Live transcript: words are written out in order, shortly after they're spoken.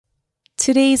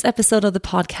Today's episode of the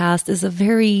podcast is a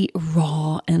very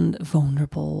raw and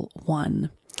vulnerable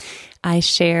one. I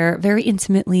share very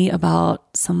intimately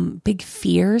about some big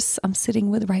fears I'm sitting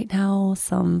with right now,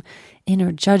 some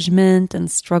inner judgment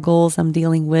and struggles I'm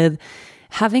dealing with,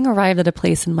 having arrived at a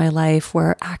place in my life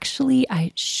where actually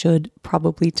I should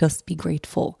probably just be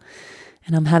grateful.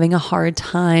 And I'm having a hard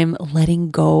time letting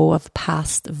go of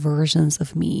past versions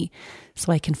of me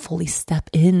so I can fully step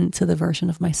into the version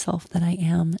of myself that I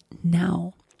am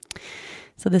now.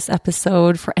 So this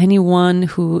episode, for anyone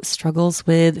who struggles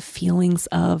with feelings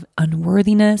of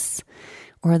unworthiness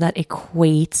or that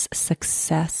equates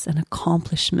success and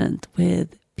accomplishment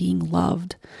with being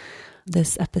loved,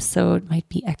 this episode might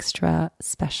be extra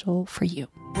special for you.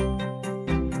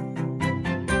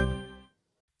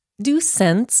 Do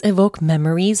scents evoke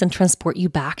memories and transport you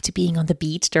back to being on the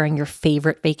beach during your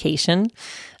favorite vacation?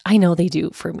 I know they do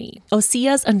for me.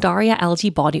 Osea's Undaria Algae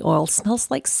Body Oil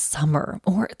smells like summer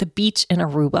or the beach in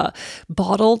Aruba,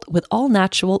 bottled with all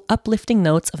natural, uplifting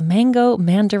notes of mango,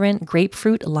 mandarin,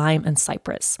 grapefruit, lime, and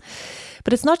cypress.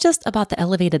 But it's not just about the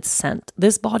elevated scent.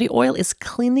 This body oil is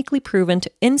clinically proven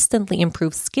to instantly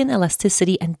improve skin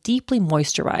elasticity and deeply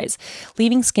moisturize,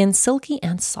 leaving skin silky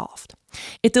and soft.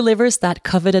 It delivers that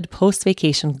coveted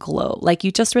post-vacation glow, like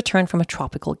you just returned from a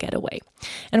tropical getaway.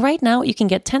 And right now, you can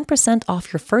get 10%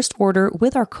 off your first order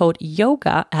with our code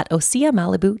YOGA at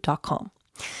OseaMalibu.com.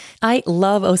 I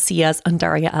love Osea's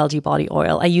Undaria Algae Body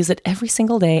Oil. I use it every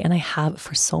single day and I have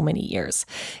for so many years.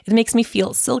 It makes me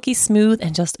feel silky smooth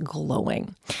and just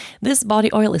glowing. This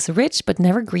body oil is rich but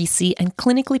never greasy and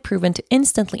clinically proven to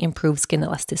instantly improve skin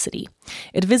elasticity.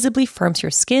 It visibly firms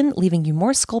your skin, leaving you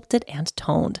more sculpted and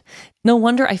toned. No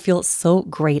wonder I feel so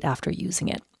great after using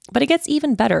it. But it gets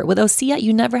even better. With Osea,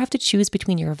 you never have to choose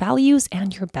between your values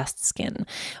and your best skin.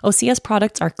 Osea's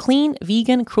products are clean,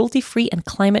 vegan, cruelty-free, and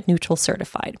climate-neutral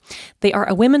certified. They are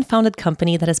a women-founded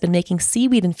company that has been making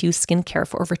seaweed-infused skincare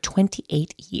for over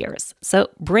 28 years.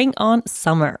 So bring on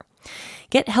summer.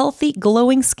 Get healthy,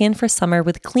 glowing skin for summer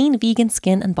with clean vegan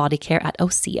skin and body care at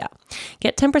Osea.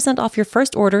 Get 10% off your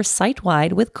first order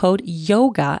site-wide with code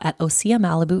YOGA at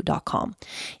OseaMalibu.com.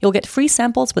 You'll get free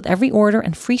samples with every order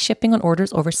and free shipping on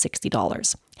orders over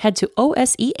 $60. Head to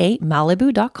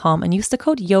OSEAMalibu.com and use the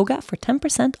code YOGA for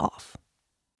 10% off.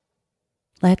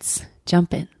 Let's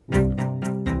jump in.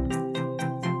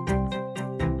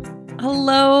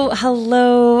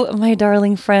 Hello, my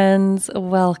darling friends.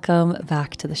 Welcome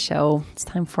back to the show. It's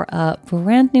time for a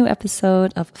brand new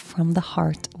episode of From the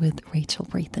Heart with Rachel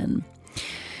Brathen.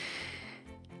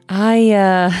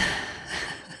 I'm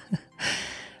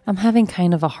having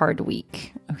kind of a hard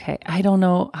week. Okay, I don't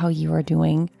know how you are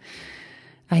doing.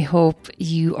 I hope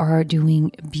you are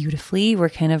doing beautifully. We're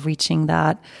kind of reaching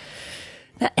the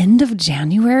end of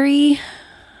January.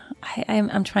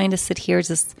 I'm trying to sit here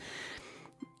just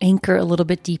anchor a little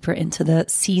bit deeper into the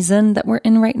season that we're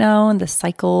in right now and the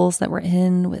cycles that we're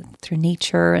in through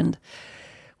nature and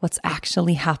what's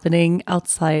actually happening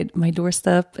outside my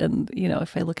doorstep. And,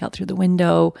 if I look out through the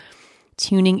window,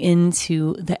 tuning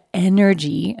into the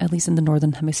energy, at least in the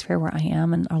Northern Hemisphere where I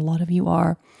am, and a lot of you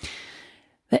are,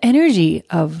 the energy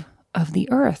of the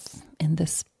earth in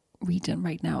this region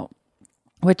right now,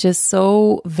 which is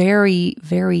so very,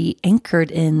 very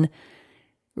anchored in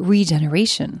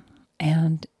regeneration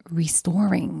and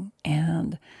restoring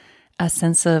and a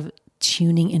sense of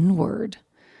tuning inward,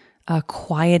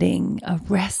 quieting,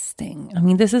 resting. I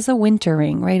mean, this is a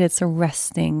wintering, right? It's a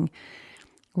resting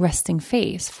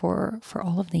phase for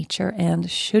all of nature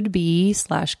and should be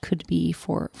 / could be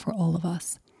for all of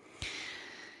us.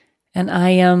 And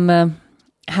I am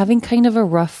having kind of a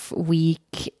rough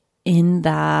week in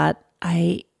that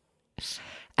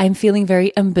I'm feeling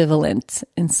very ambivalent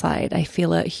inside. I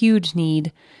feel a huge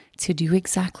need to do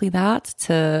exactly that,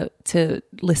 to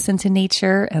listen to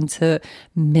nature and to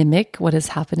mimic what is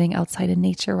happening outside in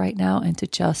nature right now and to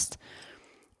just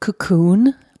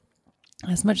cocoon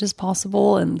as much as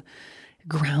possible and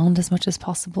ground as much as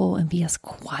possible and be as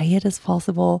quiet as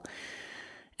possible.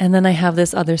 And then I have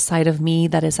this other side of me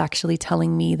that is actually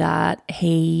telling me that,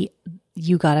 hey,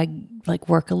 you gotta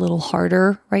work a little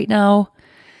harder right now.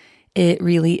 It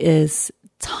really is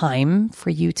time for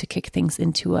you to kick things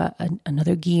into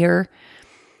another gear.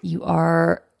 You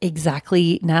are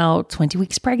exactly now 20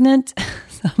 weeks pregnant.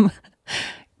 So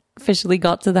officially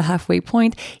got to the halfway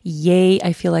point. Yay.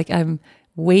 I feel like I'm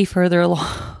way further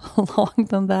along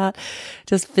than that.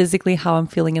 Just physically how I'm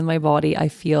feeling in my body. I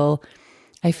feel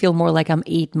more like I'm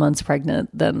 8 months pregnant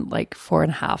than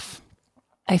 4.5.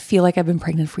 I feel like I've been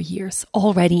pregnant for years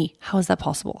already. How is that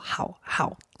possible? How?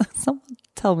 Someone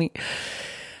tell me.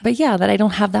 But yeah, that I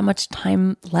don't have that much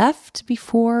time left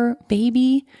before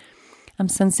baby. I'm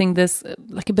sensing this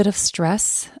like a bit of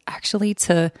stress actually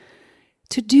to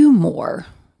do more,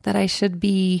 that I should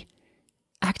be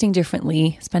acting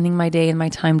differently, spending my day and my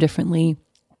time differently.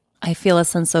 I feel a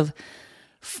sense of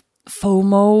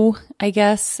FOMO, I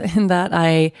guess, in that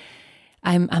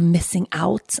I'm missing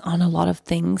out on a lot of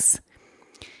things.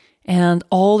 And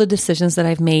all the decisions that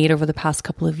I've made over the past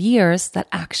couple of years that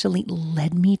actually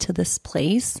led me to this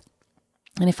place.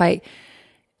 And if I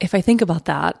think about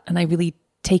that and I really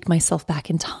take myself back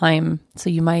in time, so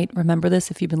you might remember this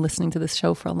if you've been listening to this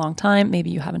show for a long time, maybe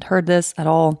you haven't heard this at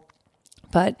all,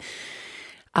 but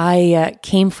I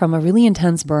came from a really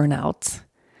intense burnout,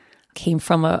 came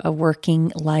from a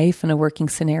working life and a working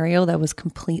scenario that was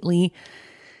completely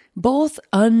both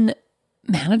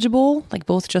unmanageable, like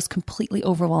both just completely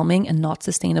overwhelming and not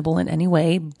sustainable in any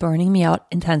way, burning me out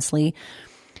intensely,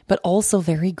 but also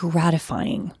very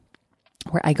gratifying,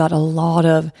 where I got a lot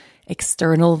of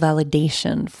external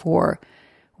validation for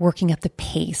working at the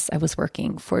pace I was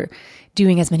working, for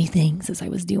doing as many things as I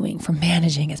was doing, for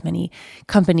managing as many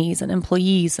companies and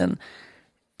employees. And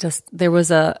just there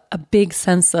was a big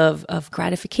sense of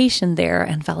gratification there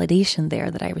and validation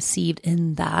there that I received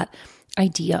in that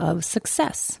idea of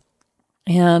success.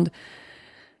 And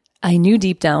I knew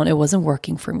deep down it wasn't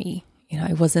working for me.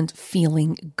 I wasn't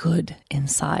feeling good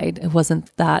inside. It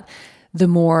wasn't that the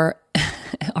more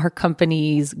our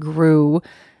companies grew,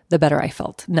 the better I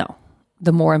felt. No.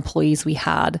 The more employees we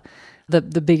had, the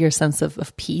bigger sense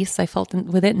of peace I felt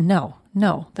with it. No,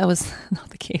 that was not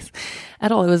the case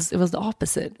at all. It was the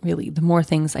opposite, really. The more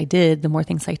things I did, the more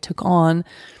things I took on,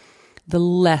 the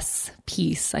less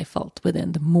peace I felt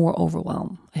within, the more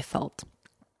overwhelm I felt.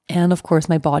 And of course,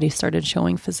 my body started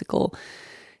showing physical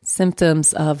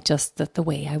symptoms of just that the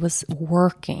way I was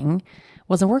working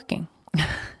wasn't working.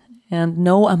 And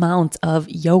no amount of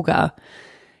yoga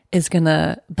is going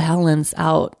to balance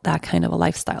out that kind of a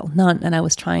lifestyle. None. And I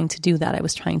was trying to do that. I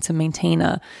was trying to maintain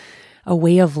a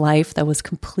way of life that was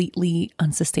completely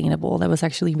unsustainable, that was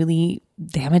actually really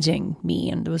damaging me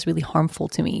and it was really harmful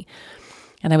to me.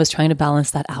 And I was trying to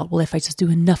balance that out. Well, if I just do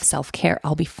enough self-care,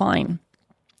 I'll be fine.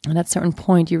 And at a certain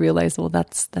point, you realize, well,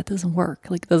 that doesn't work.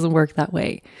 Like, it doesn't work that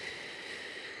way.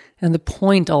 And the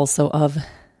point also of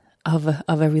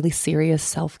a really serious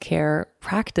self-care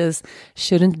practice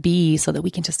shouldn't be so that we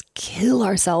can just kill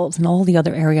ourselves in all the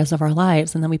other areas of our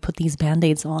lives. And then we put these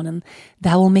band-aids on and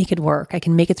that will make it work. I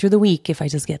can make it through the week if I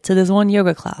just get to this one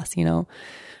yoga class,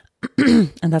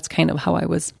 And that's kind of how I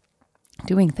was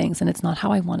doing things. And it's not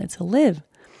how I wanted to live.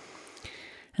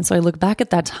 And so I look back at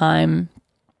that time,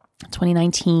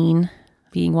 2019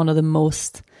 being one of the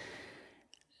most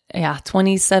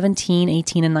 2017,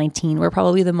 18, and 19 were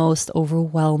probably the most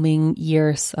overwhelming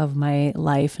years of my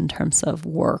life in terms of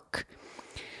work.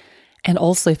 And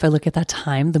also, if I look at that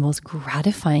time, the most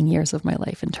gratifying years of my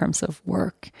life in terms of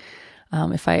work.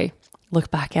 If I look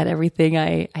back at everything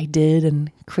I did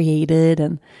and created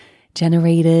and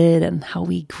generated and how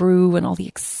we grew and all the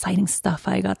exciting stuff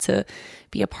I got to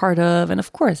be a part of. And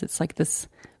of course, it's like this,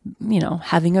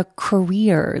 having a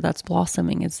career that's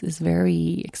blossoming is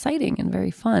very exciting and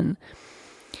very fun.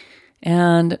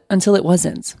 And until it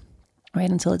wasn't, right?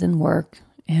 Until it didn't work.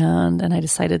 And I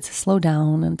decided to slow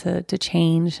down and to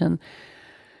change. And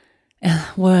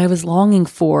what I was longing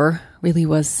for really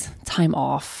was time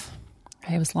off.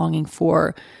 I was longing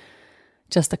for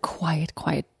just a quiet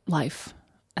life,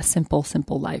 a simple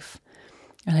life.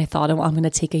 And I thought, well, I'm going to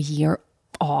take a year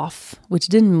off, which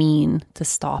didn't mean to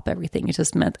stop everything. It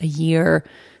just meant a year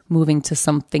moving to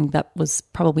something that was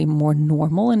probably more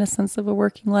normal in a sense of a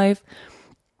working life.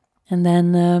 And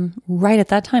then right at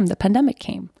that time, the pandemic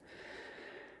came.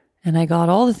 And I got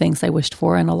all the things I wished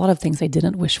for and a lot of things I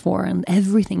didn't wish for. And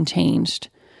everything changed.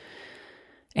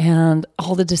 And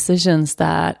all the decisions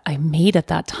that I made at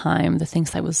that time, the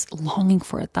things I was longing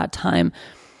for at that time,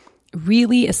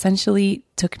 really essentially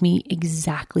took me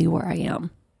exactly where I am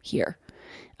here.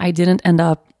 I didn't end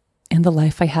up in the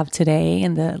life I have today,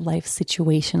 in the life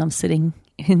situation I'm sitting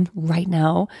in right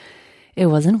now. It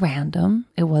wasn't random.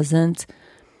 It wasn't,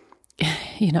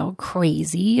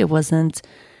 crazy. It wasn't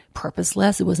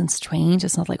purposeless. It wasn't strange.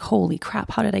 It's not like, holy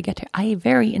crap, how did I get here? I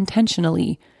very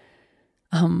intentionally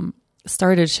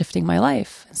started shifting my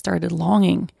life and started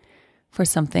longing for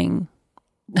something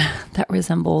that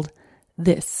resembled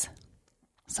this.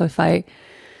 So if I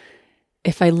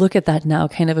look at that now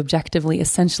kind of objectively,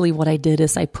 essentially what I did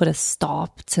is I put a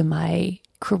stop to my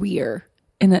career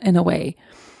in a way.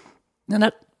 And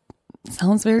that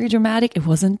sounds very dramatic. It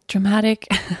wasn't dramatic.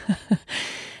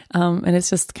 And it's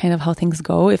just kind of how things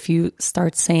go. If you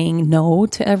start saying no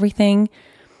to everything,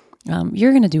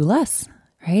 you're going to do less,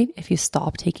 right? If you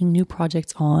stop taking new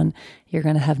projects on, you're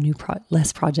going to have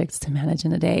less projects to manage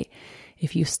in a day.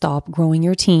 If you stop growing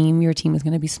your team is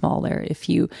going to be smaller. If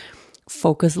you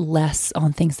focus less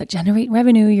on things that generate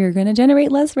revenue, you're going to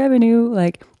generate less revenue.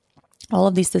 Like all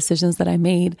of these decisions that I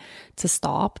made to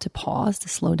stop, to pause, to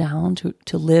slow down,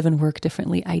 to live and work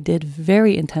differently, I did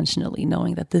very intentionally,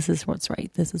 knowing that this is what's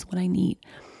right. This is what I need.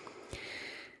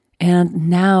 And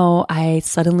now I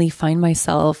suddenly find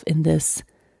myself in this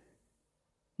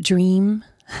dream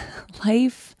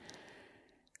life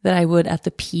that I would, at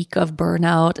the peak of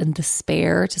burnout and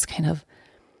despair, just kind of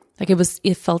like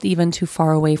it felt even too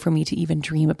far away for me to even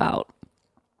dream about.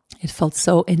 It felt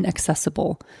so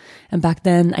inaccessible. And back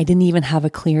then I didn't even have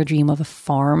a clear dream of a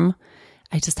farm.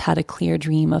 I just had a clear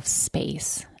dream of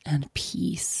space and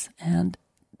peace and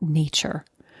nature.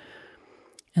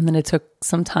 And then it took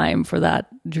some time for that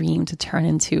dream to turn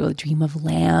into a dream of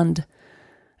land,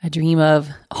 a dream of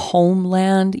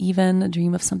homeland, even a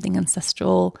dream of something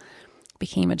ancestral,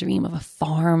 became a dream of a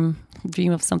farm, a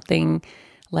dream of something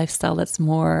lifestyle that's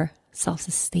more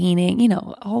self-sustaining.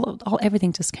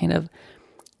 Everything just kind of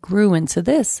grew into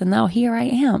this. And now here I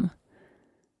am,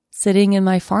 sitting in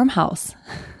my farmhouse,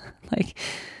 like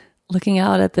looking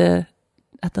out at the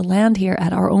land here,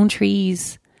 at our own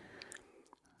trees.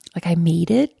 Like I made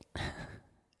it.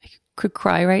 I could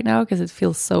cry right now because it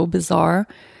feels so bizarre.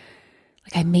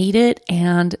 Like I made it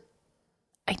and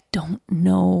I don't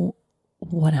know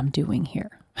what I'm doing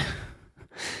here.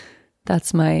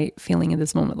 That's my feeling in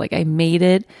this moment. Like I made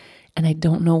it and I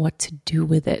don't know what to do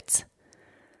with it.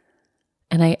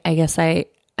 And I guess I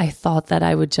thought that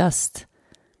I would just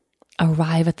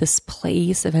arrive at this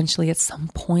place eventually at some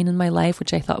point in my life,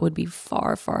 which I thought would be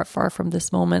far, far, far from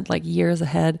this moment, like years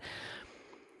ahead.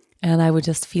 And I would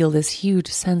just feel this huge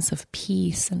sense of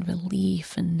peace and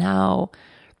relief. And now,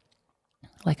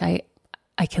 like I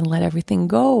can let everything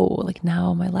go. Like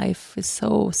now my life is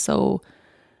so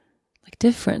like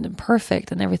different and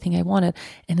perfect and everything I wanted.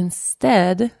 And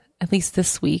instead, at least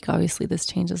this week, obviously this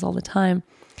changes all the time,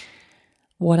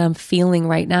 what I'm feeling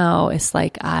right now is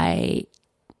like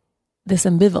this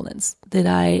ambivalence. Did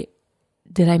I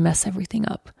mess everything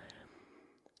up?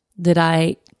 Did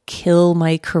I kill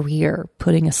my career,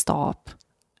 putting a stop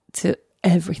to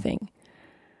everything?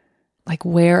 Like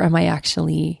where am I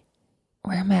actually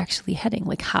heading?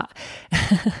 Like how?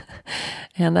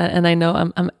 and I know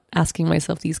I'm asking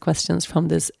myself these questions from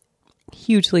this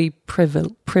hugely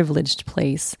privileged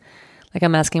place. Like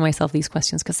I'm asking myself these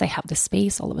questions because I have the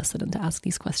space all of a sudden to ask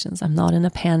these questions. I'm not in a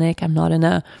panic. I'm not in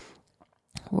I'm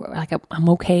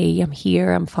okay. I'm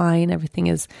here. I'm fine. Everything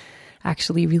is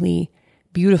actually really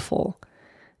beautiful.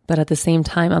 But at the same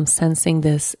time, I'm sensing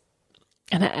this,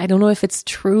 and I don't know if it's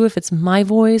true, if it's my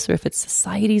voice or if it's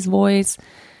society's voice.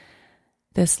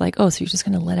 This like, oh, so you're just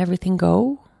going to let everything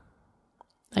go?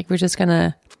 Like we're just going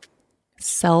to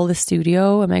sell the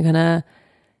studio? Am I going to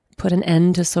put an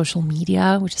end to social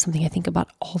media, which is something I think about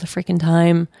all the freaking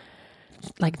time?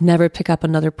 Like never pick up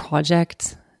another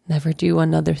project, never do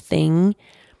another thing,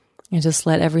 and just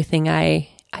let everything I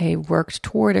worked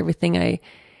toward, everything I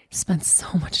spent so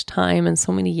much time and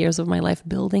so many years of my life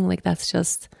building, like that's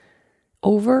just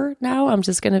over now. I'm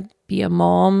just going to be a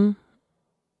mom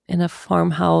in a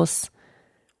farmhouse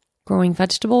growing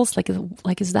vegetables. Like,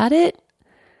 is that it?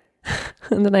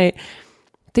 And then I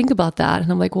think about that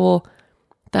and I'm like, well,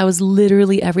 that was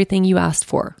literally everything you asked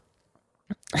for.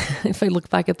 If I look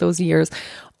back at those years,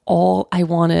 all I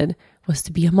wanted was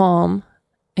to be a mom.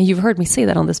 And you've heard me say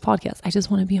that on this podcast. I just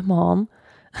want to be a mom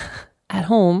at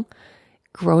home,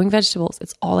 growing vegetables.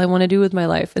 It's all I want to do with my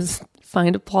life, is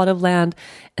find a plot of land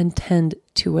and tend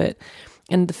to it.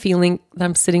 And the feeling that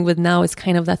I'm sitting with now is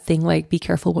kind of that thing like, be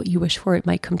careful what you wish for, it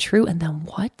might come true. And then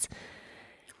what?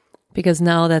 Because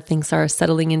now that things are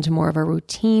settling into more of a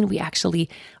routine, we actually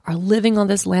are living on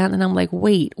this land. And I'm like,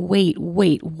 wait,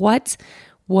 what?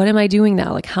 What am I doing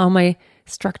now? Like, how am I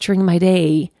structuring my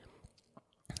day?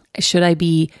 Should I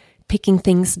be picking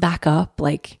things back up,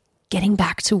 like getting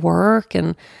back to work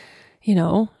and,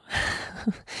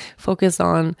 focus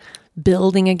on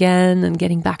building again and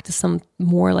getting back to some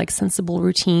more like sensible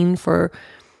routine for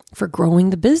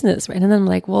growing the business, right? And then I'm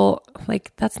like, well,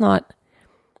 like that's not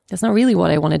really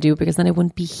what I want to do, because then I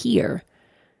wouldn't be here,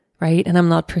 right? And I'm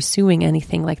not pursuing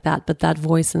anything like that, but that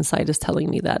voice inside is telling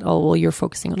me that, oh, well, you're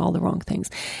focusing on all the wrong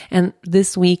things. And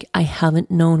this week, I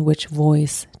haven't known which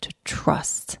voice to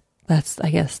trust. That's, I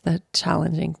guess, the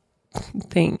challenging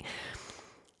thing.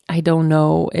 I don't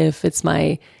know if it's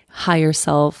my higher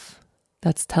self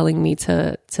that's telling me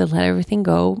to let everything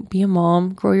go, be a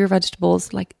mom, grow your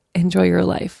vegetables, like enjoy your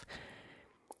life.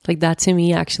 Like that to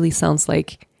me actually sounds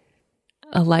like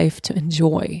a life to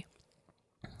enjoy.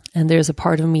 And there's a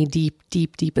part of me deep,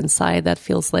 deep, deep inside that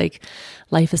feels like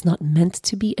life is not meant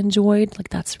to be enjoyed. Like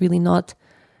that's really not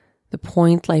the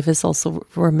point. Life is also,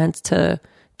 we're meant to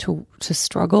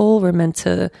struggle. We're meant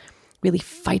to really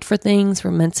fight for things.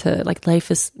 We're meant to, like,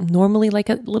 life is normally like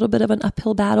a little bit of an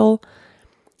uphill battle.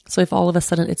 So if all of a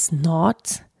sudden it's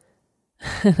not,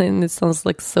 and it sounds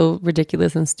like so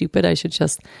ridiculous and stupid, I should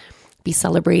just be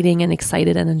celebrating and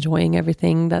excited and enjoying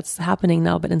everything that's happening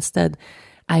now. But instead,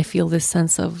 I feel this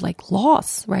sense of like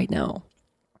loss right now.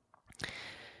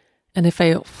 And if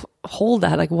I hold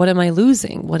that, like, what am I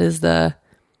losing? What is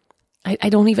I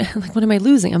don't even, like, what am I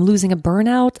losing? I'm losing a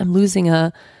burnout. I'm losing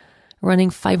a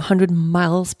running 500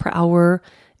 miles per hour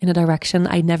in a direction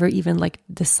I never even like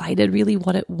decided really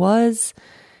what it was.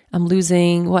 I'm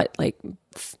losing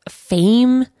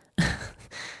fame,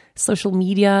 social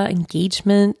media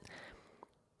engagement.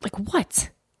 Like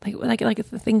what? Like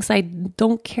the things I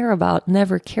don't care about,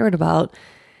 never cared about,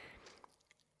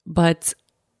 but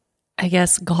I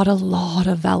guess got a lot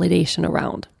of validation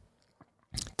around.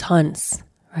 Tons,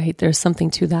 right? There's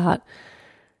something to that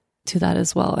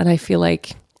as well. And I feel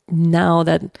like now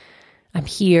that I'm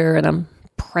here and I'm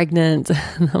pregnant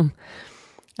and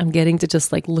I'm getting to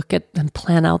just like look at and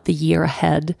plan out the year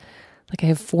ahead. Like I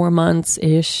have 4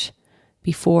 months-ish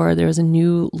before there's a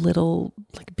new little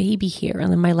like baby here.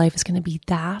 And then my life is going to be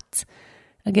that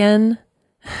again,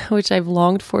 which I've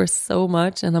longed for so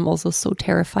much. And I'm also so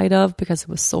terrified of because it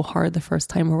was so hard the first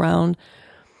time around.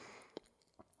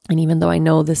 And even though I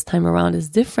know this time around is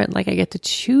different, like I get to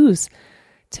choose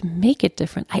to make it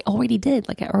different. I already did.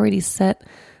 Like I already set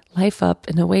life up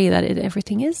in a way that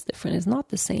everything is different. It's not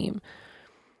the same.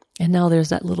 And now there's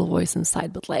that little voice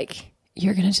inside, but like,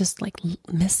 you're going to just like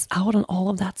miss out on all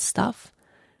of that stuff,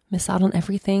 miss out on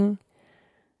everything.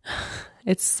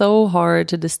 It's so hard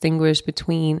to distinguish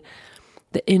between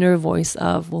the inner voice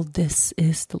of, well, this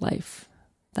is the life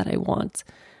that I want,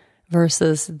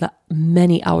 versus the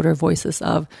many outer voices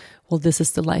of, well, this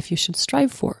is the life you should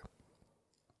strive for.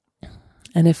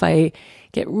 And if I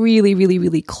get really, really,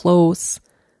 really close,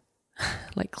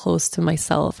 like close to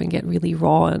myself and get really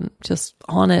raw and just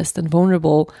honest and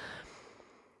vulnerable,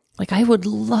 like I would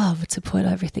love to put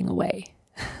everything away.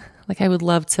 Like I would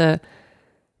love to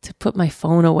put my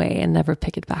phone away and never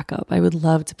pick it back up. I would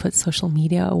love to put social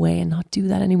media away and not do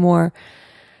that anymore.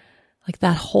 Like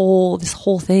this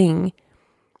whole thing.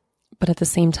 But at the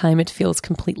same time, it feels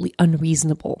completely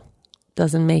unreasonable.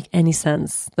 Doesn't make any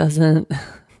sense. Doesn't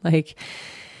like,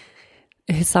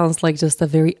 it sounds like just a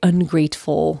very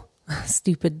ungrateful,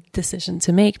 stupid decision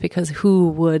to make, because who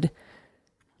would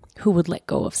let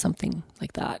go of something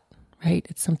like that, right?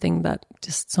 It's something that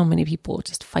just so many people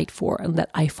just fight for, and that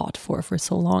I fought for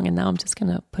so long, and now I'm just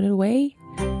going to put it away.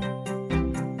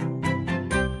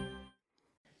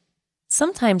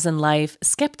 Sometimes in life,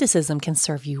 skepticism can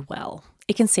serve you well.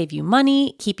 It can save you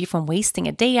money, keep you from wasting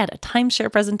a day at a timeshare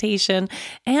presentation,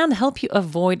 and help you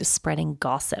avoid spreading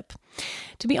gossip.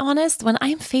 To be honest, when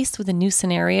I'm faced with a new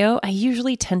scenario, I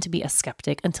usually tend to be a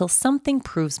skeptic until something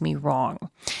proves me wrong.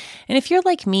 And if you're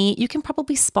like me, you can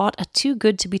probably spot a too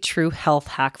good to be true health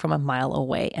hack from a mile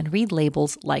away and read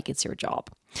labels like it's your job.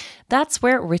 That's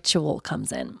where Ritual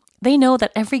comes in. They know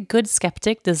that every good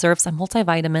skeptic deserves a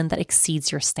multivitamin that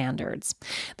exceeds your standards.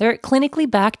 Their clinically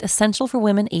backed Essential for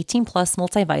Women 18 Plus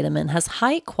multivitamin has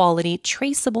high quality,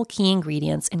 traceable key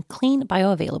ingredients in clean,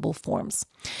 bioavailable forms.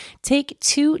 Take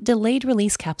 2 delayed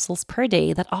release capsules per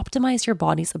day that optimize your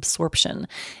body's absorption,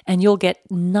 and you'll get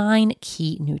 9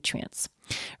 key nutrients.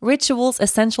 Ritual's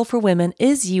Essential for Women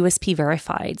is USP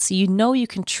verified, so you know you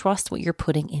can trust what you're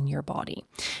putting in your body.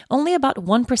 Only about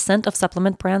 1% of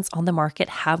supplement brands on the market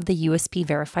have the USP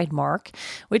verified mark,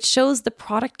 which shows the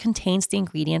product contains the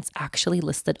ingredients actually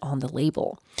listed on the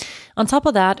label. On top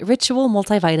of that, Ritual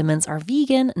multivitamins are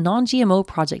vegan, non-GMO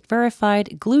project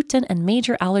verified, gluten and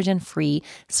major allergen free,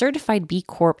 certified B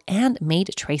Corp, and made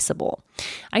traceable.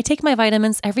 I take my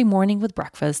vitamins every morning with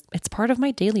breakfast. It's part of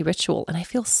my daily ritual, and I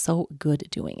feel so good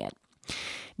doing it.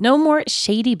 No more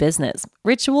shady business.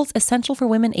 Ritual's Essential for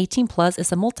Women 18 Plus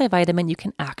is a multivitamin you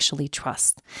can actually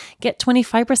trust. Get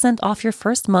 25% off your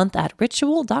first month at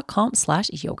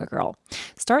ritual.com/yogagirl.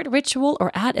 Start Ritual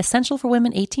or add Essential for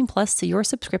Women 18 Plus to your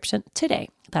subscription today.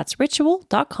 That's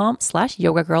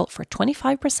ritual.com/yogagirl for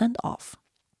 25% off.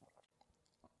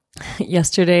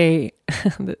 Yesterday,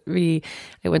 I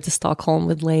went to Stockholm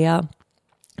with Leia.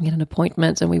 I got an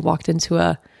appointment, and we walked into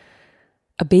a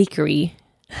bakery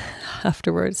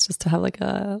afterwards just to have like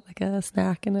a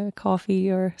snack and a coffee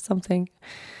or something.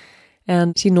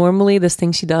 And she normally, this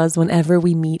thing she does whenever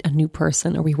we meet a new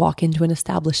person or we walk into an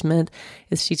establishment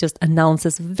is she just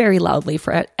announces very loudly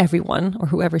for everyone or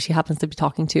whoever she happens to be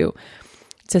talking to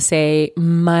say,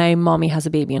 my mommy has a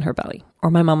baby in her belly,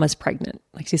 or my mama's pregnant.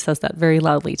 Like she says that very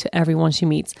loudly to everyone she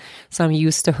meets. So I'm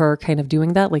used to her kind of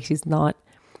doing that. Like she's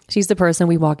the person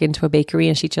we walk into a bakery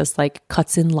and she just like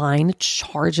cuts in line,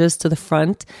 charges to the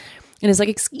front and is like,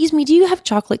 excuse me, do you have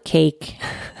chocolate cake?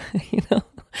 You know?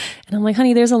 And I'm like,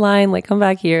 honey, there's a line, like come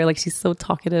back here. Like she's so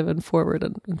talkative and forward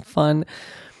and fun.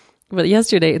 But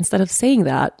yesterday, instead of saying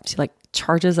that, she like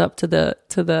charges up to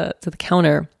the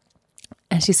counter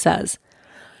and she says,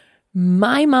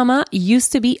 my mama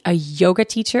used to be a yoga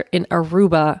teacher in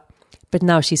Aruba, but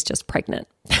now she's just pregnant.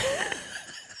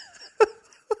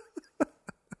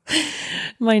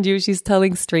 Mind you, she's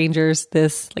telling strangers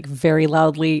this like very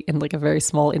loudly in like a very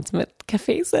small, intimate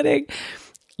cafe setting,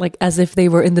 like as if they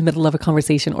were in the middle of a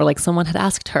conversation or like someone had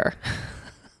asked her,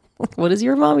 what does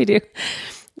your mommy do?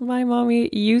 My mommy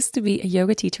used to be a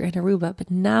yoga teacher in Aruba,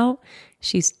 but now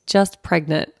she's just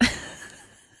pregnant.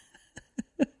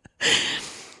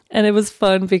 And it was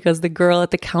fun because the girl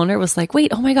at the counter was like,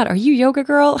 wait, oh my God, are you yoga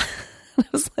girl? I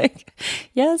was like,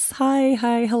 yes, hi,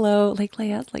 hello. Like,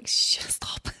 Leia, like, shh,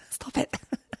 stop it.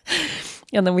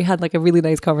 And then we had like a really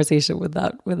nice conversation with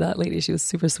that lady. She was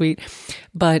super sweet,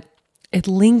 but it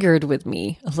lingered with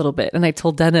me a little bit. And I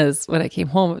told Dennis when I came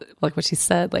home, like what she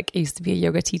said, like I used to be a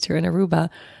yoga teacher in Aruba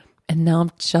and now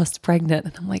I'm just pregnant.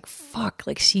 And I'm like, fuck,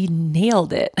 like she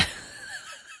nailed it.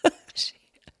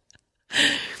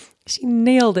 She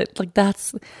nailed it. Like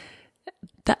that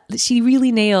she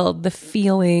really nailed the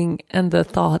feeling and the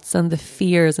thoughts and the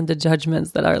fears and the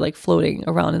judgments that are like floating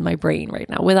around in my brain right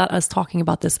now without us talking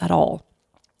about this at all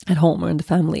at home or in the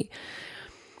family.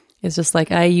 It's just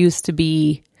like I used to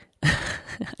be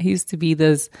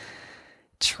this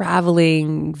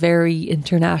traveling, very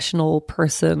international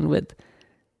person with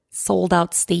sold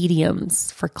out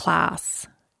stadiums for class,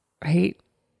 right?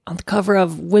 On the cover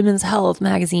of Women's Health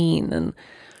magazine and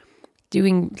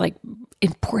doing like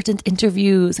important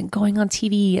interviews and going on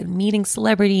TV and meeting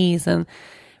celebrities and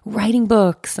writing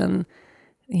books and,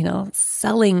 you know,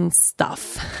 selling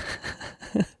stuff,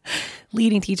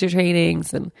 leading teacher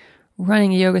trainings and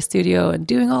running a yoga studio and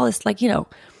doing all this. Like, you know,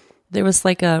 there was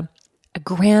like a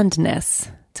grandness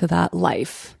to that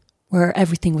life where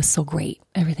everything was so great.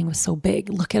 Everything was so big.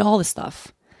 Look at all the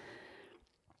stuff.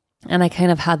 And I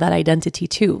kind of had that identity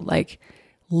too. Like,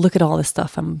 look at all the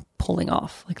stuff I'm pulling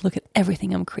off. Like, look at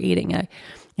everything I'm creating.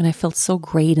 And I felt so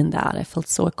great in that. I felt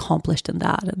so accomplished in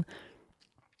that.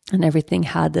 And everything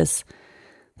had this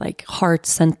like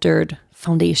heart-centered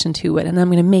foundation to it. And I'm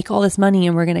going to make all this money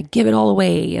and we're going to give it all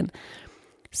away and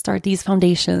start these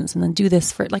foundations and then do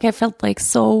this for, like, I felt like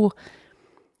so,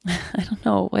 I don't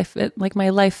know, like my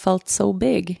life felt so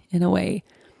big in a way.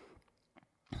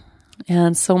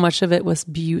 And so much of it was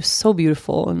so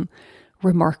beautiful and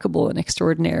remarkable and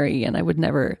extraordinary. And I would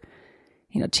never,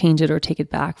 you know, change it or take it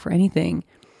back for anything.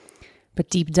 But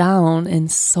deep down in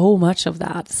so much of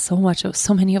that, so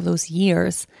many of those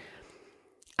years,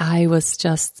 I was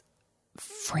just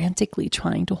frantically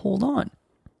trying to hold on.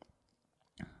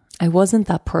 I wasn't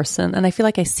that person. And I feel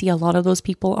like I see a lot of those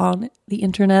people on the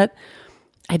internet.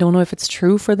 I don't know if it's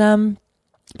true for them,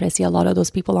 but I see a lot of those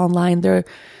people online. They're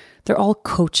all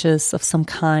coaches of some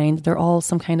kind. They're all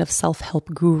some kind of self-help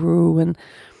guru. And,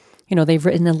 you know, they've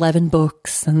written 11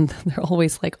 books and they're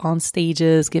always like on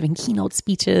stages giving keynote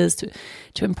speeches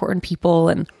to important people.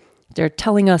 And they're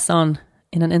telling us in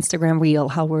an Instagram reel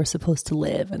how we're supposed to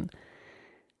live. And,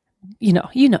 you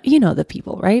know the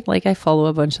people, right? Like I follow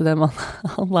a bunch of them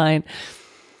online.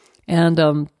 And,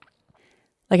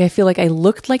 like, I feel like I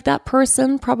looked like that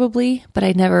person probably, but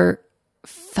I never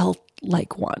felt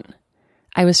like one.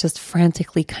 I was just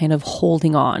frantically kind of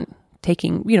holding on,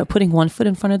 putting one foot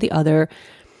in front of the other,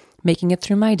 making it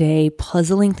through my day,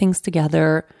 puzzling things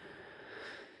together,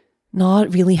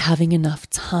 not really having enough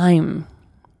time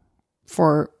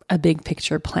for a big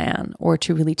picture plan or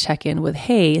to really check in with,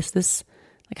 hey, is this,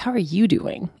 like, how are you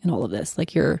doing in all of this?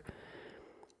 Like you're,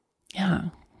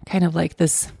 kind of like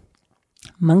this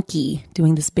monkey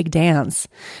doing this big dance.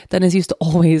 Dennis used to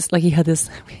always, like, he had this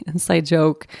inside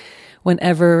joke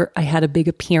whenever I had a big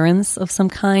appearance of some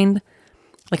kind,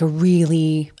 like a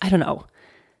really, I don't know,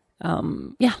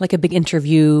 like a big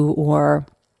interview, or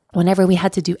whenever we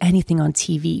had to do anything on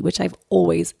TV, which I've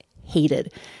always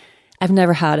hated. I've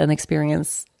never had an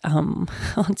experience on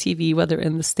TV, whether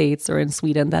in the States or in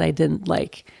Sweden, that I didn't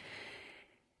like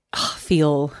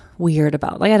feel weird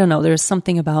about. Like, I don't know, there's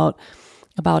something about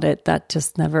about it that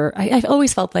just never, I've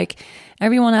always felt like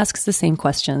everyone asks the same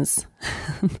questions.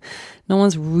 No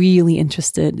one's really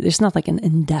interested. There's not like an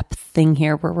in-depth thing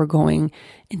here where we're going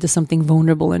into something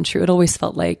vulnerable and true. It always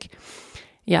felt like,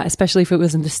 yeah, especially if it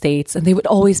was in the States, and they would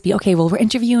always be, okay, well, we're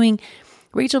interviewing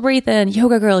Rachel Brathen,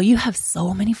 yoga girl. You have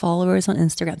so many followers on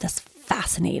Instagram. That's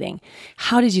fascinating.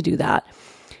 How did you do that?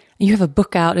 You have a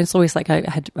book out, and it's always like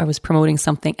I was promoting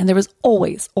something, and there was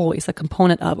always a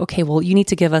component of, okay, well, you need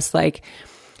to give us like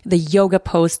the yoga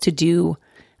pose to do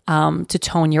to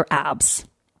tone your abs,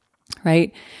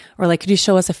 right? Or like, could you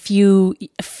show us a few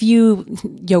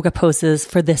yoga poses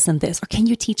for this and this? Or can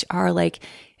you teach our like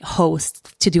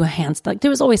host to do a handstand? Like,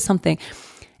 there was always something,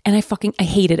 and I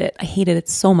hated it. I hated it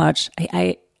so much.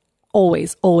 I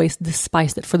always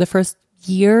despised it. For the first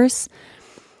years,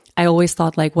 I always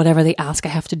thought like, whatever they ask, I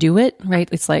have to do it, right?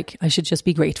 It's like, I should just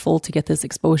be grateful to get this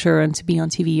exposure and to be on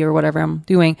TV or whatever I'm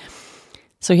doing.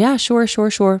 So yeah, sure.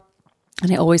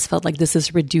 And I always felt like this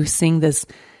is reducing this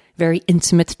very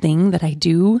intimate thing that I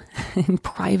do in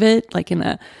private, like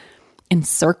in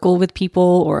circle with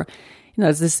people, or, you know,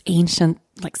 it's this ancient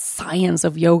like science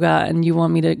of yoga, and you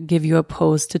want me to give you a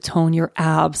pose to tone your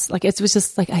abs. Like, it was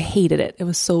just like, I hated it. It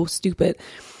was so stupid.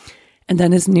 And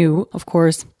then is new, of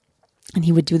course. And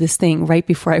he would do this thing right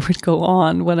before I would go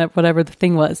on, whatever the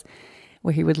thing was,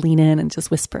 where he would lean in and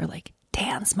just whisper like,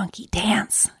 dance, monkey,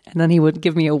 dance. And then he would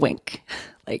give me a wink,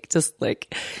 like, just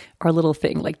like our little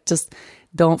thing, like, just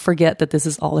don't forget that this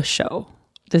is all a show.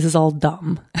 This is all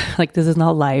dumb. Like, this is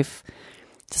not life.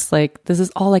 Just like, this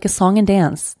is all like a song and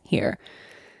dance here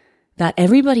that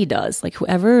everybody does. Like,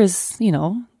 whoever is, you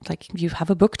know, like, you have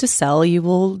a book to sell, you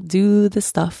will do the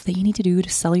stuff that you need to do to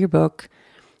sell your book,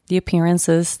 the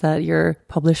appearances that your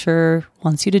publisher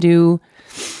wants you to do,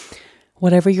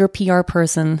 whatever your PR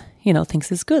person, you know,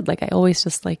 thinks is good. Like, I always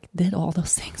just like did all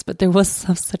those things, but there was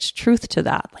such truth to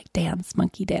that. Like, dance,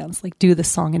 monkey dance, like, do the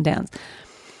song and dance.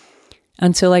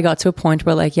 Until I got to a point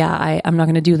where like, yeah, I'm not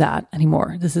going to do that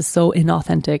anymore. This is so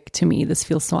inauthentic to me. This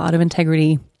feels so out of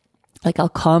integrity. Like, I'll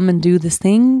come and do this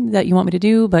thing that you want me to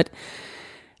do, but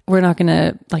we're not going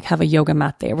to like have a yoga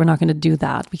mat there. We're not going to do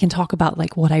that. We can talk about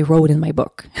like what I wrote in my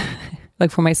book. Like,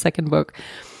 for my second book,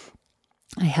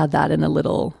 I had that in a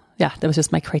little, yeah, that was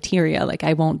just my criteria. Like,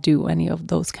 I won't do any of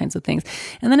those kinds of things.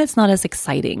 And then it's not as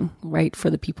exciting, right,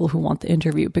 for the people who want the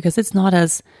interview, because it's not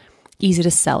as easy to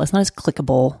sell. It's not as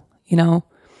clickable, you know?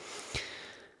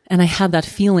 And I had that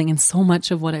feeling in so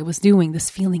much of what I was doing, this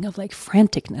feeling of like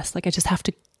franticness. Like, I just have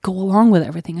to go along with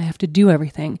everything. I have to do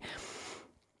everything.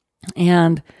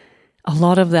 And a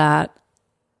lot of that,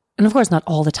 and of course not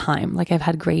all the time, like, I've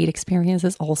had great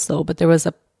experiences also, but there was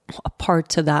a part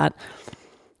to that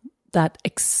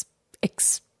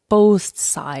exposed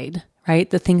side, right?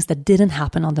 The things that didn't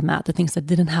happen on the mat, the things that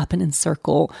didn't happen in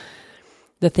circle,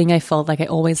 the thing I felt like I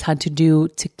always had to do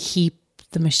to keep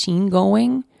the machine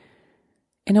going,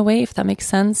 in a way, if that makes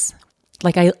sense.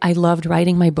 Like, I loved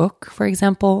writing my book, for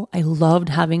example. I loved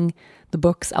having the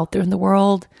books out there in the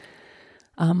world,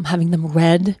 having them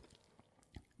read,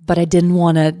 but I didn't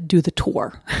want to do the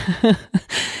tour,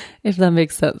 if that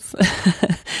makes sense.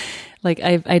 Like,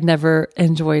 I'd never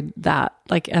enjoyed that,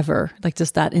 like, ever. Like,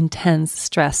 just that intense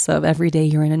stress of every day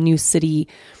you're in a new city,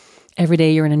 every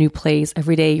day you're in a new place,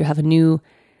 every day you have a new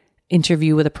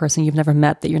interview with a person you've never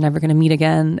met that you're never going to meet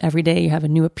again. Every day you have a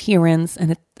new appearance.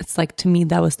 And it's like, to me,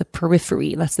 that was the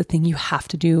periphery. That's the thing you have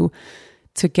to do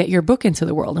to get your book into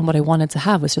the world. And what I wanted to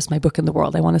have was just my book in the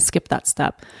world. I want to skip that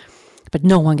step. But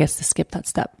no one gets to skip that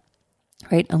step,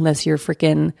 right? Unless you're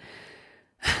freaking,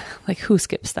 like, who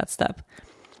skips that step?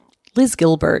 Liz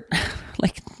Gilbert,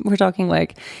 like, we're talking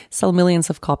like sell millions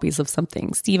of copies of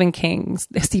something. Stephen King,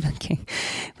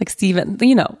 like Stephen,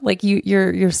 you know, like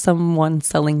you're someone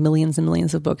selling millions and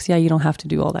millions of books. Yeah, you don't have to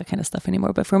do all that kind of stuff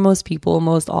anymore. But for most people,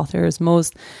 most authors,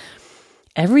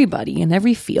 everybody in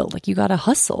every field, like, you got to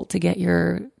hustle to get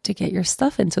your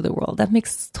stuff into the world. That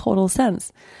makes total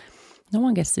sense. No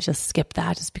one gets to just skip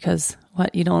that just because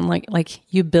what you don't like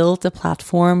you built a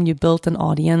platform, you built an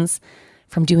audience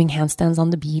from doing handstands on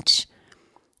the beach.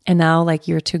 And now, like,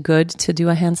 you're too good to do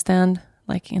a handstand,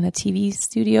 like, in a TV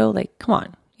studio. Like, come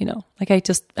on, you know, like, I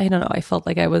don't know. I felt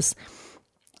like I was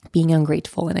being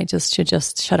ungrateful and I just should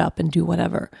just shut up and do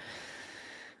whatever.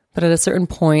 But at a certain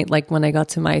point, like, when I got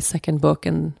to my second book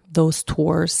and those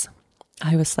tours,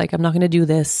 I was like, I'm not going to do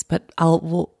this, but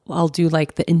I'll do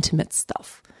like the intimate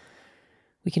stuff.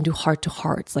 We can do heart to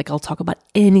hearts. Like, I'll talk about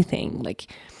anything, like,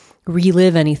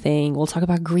 relive anything. We'll talk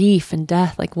about grief and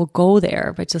death. Like, we'll go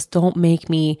there, but just don't make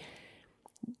me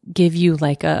give you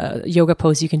like a yoga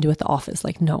pose you can do at the office.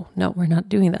 Like, no, we're not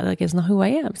doing that. Like, it's not who I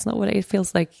am. It's not what it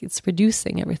feels like. It's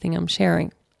reducing everything I'm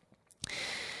sharing.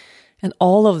 And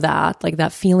all of that, like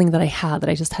that feeling that I had, that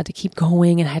I just had to keep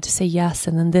going and I had to say yes,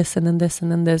 and then this, and then this,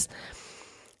 and then this.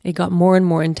 It got more and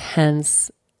more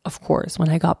intense, of course, when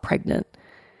I got pregnant,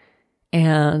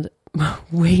 and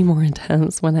way more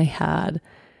intense when I had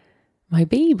my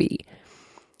baby.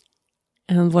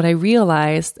 And what I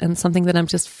realized, and something that I'm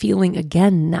just feeling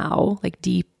again now, like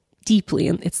deeply,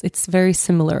 and it's very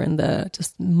similar in the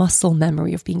just muscle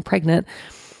memory of being pregnant,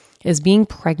 is being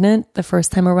pregnant the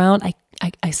first time around,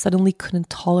 I suddenly couldn't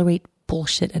tolerate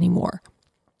bullshit anymore.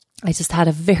 I just had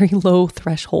a very low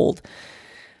threshold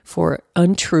for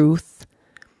untruth,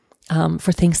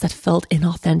 for things that felt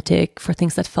inauthentic, for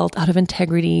things that felt out of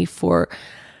integrity,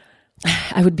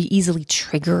 I would be easily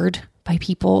triggered by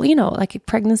people. You know, like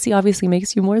pregnancy obviously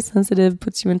makes you more sensitive,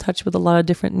 puts you in touch with a lot of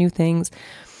different new things.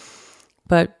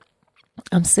 But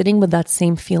I'm sitting with that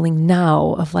same feeling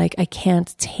now of like, I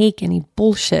can't take any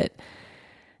bullshit.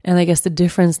 And I guess the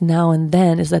difference now and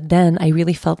then is that then I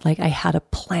really felt like I had a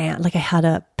plan, like I had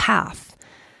a path.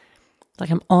 Like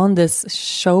I'm on this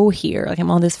show here, like I'm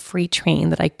on this freight train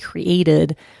that I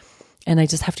created, and I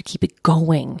just have to keep it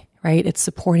going, right? It's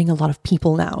supporting a lot of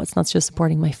people now. It's not just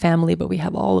supporting my family, but we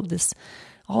have all of this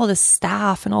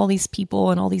staff and all these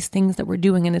people and all these things that we're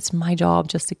doing. And it's my job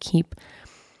just to keep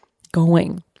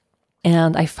going.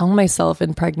 And I found myself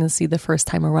in pregnancy the first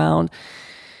time around,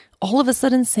 all of a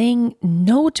sudden saying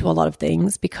no to a lot of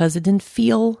things because it didn't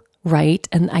feel right.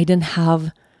 And I didn't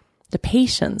have the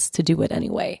patience to do it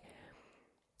anyway.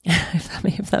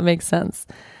 if that makes sense.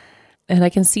 And I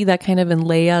can see that kind of in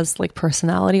Leia's like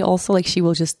personality also. Like she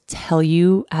will just tell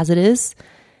you as it is.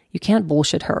 You can't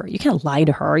bullshit her. You can't lie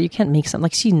to her. You can't make something.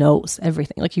 Like she knows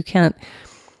everything. Like you can't,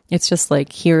 it's just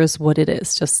like, here's what it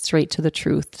is. Just straight to the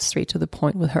truth, straight to the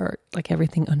point with her. Like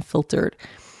everything unfiltered.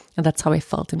 And that's how I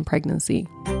felt in pregnancy.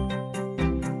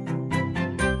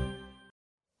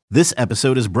 This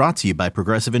episode is brought to you by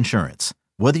Progressive Insurance.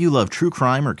 Whether you love true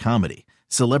crime or comedy,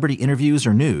 celebrity interviews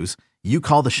or news, you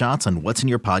call the shots on what's in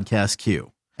your podcast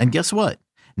queue. And guess what?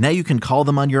 Now you can call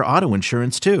them on your auto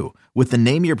insurance too with the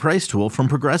Name Your Price tool from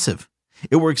Progressive.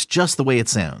 It works just the way it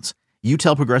sounds. You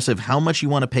tell Progressive how much you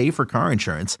want to pay for car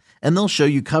insurance, and they'll show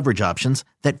you coverage options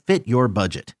that fit your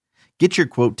budget. Get your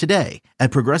quote today at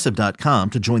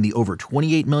Progressive.com to join the over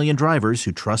 28 million drivers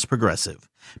who trust Progressive.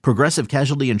 Progressive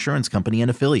Casualty Insurance Company and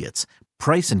Affiliates.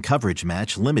 Price and coverage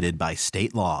match limited by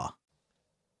state law.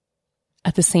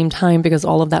 At the same time, because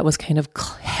all of that was kind of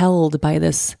held by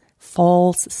this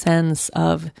false sense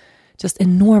of just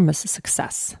enormous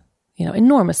success,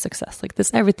 enormous success. Like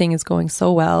this, everything is going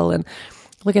so well. And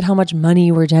look at how much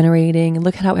money we're generating and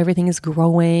look at how everything is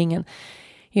growing. And,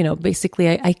 basically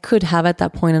I could have at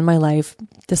that point in my life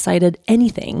decided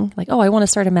anything like, oh, I want to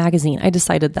start a magazine. I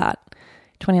decided that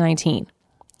 2019.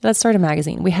 Let's start a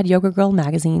magazine. We had Yoga Girl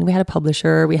magazine. We had a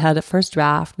publisher. We had a first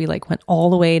draft. We went all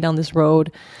the way down this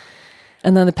road.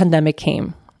 And then the pandemic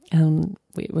came and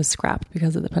it was scrapped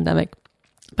because of the pandemic.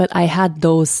 But I had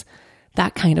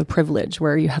that kind of privilege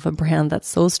where you have a brand that's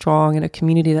so strong and a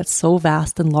community that's so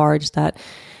vast and large that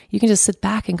you can just sit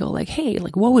back and go like, hey,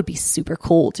 like what would be super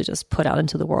cool to just put out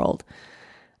into the world?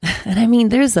 And I mean,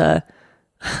 there's a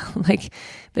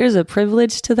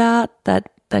privilege to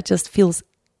that just feels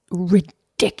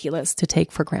ridiculous to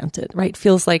take for granted, right?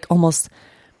 Feels like almost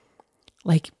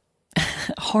like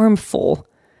harmful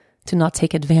to not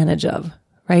take advantage of,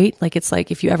 right? Like it's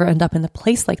like if you ever end up in a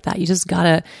place like that, you just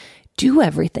gotta do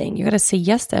everything. You gotta say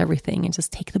yes to everything and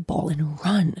just take the ball and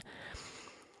run.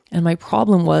 And my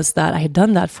problem was that I had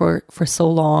done that for so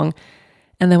long.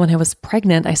 And then when I was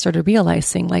pregnant, I started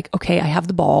realizing like, okay, I have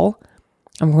the ball,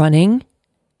 I'm running,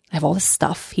 I have all this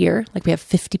stuff here. Like we have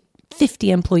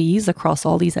 50 employees across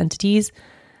all these entities.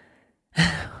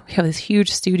 We have this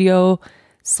huge studio,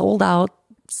 sold out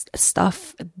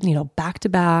stuff, back to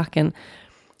back, and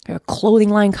I have a clothing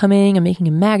line coming. I'm making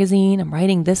a magazine. I'm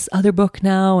writing this other book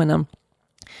now, and I'm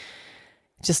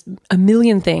just a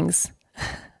million things.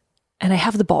 And I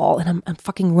have the ball, and I'm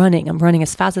fucking running. I'm running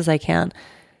as fast as I can.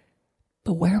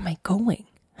 But where am I going?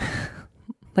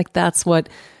 Like that's what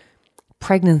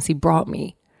pregnancy brought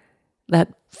me.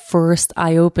 That first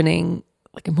eye-opening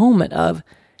like a moment of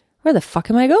where the fuck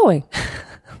am I going?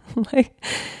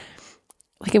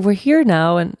 Like if we're here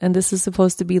now and this is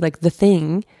supposed to be like the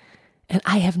thing and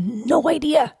I have no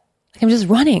idea. Like I'm just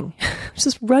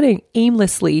running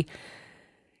aimlessly,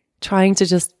 trying to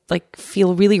just like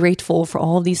feel really grateful for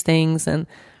all of these things and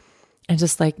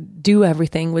just like do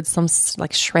everything with some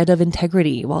like shred of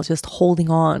integrity while just holding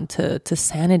on to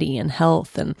sanity and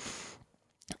health. And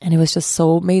And it was just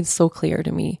made so clear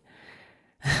to me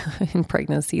in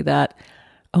pregnancy that,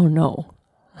 oh no,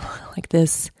 like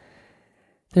this,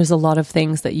 there's a lot of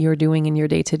things that you're doing in your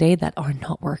day to day that are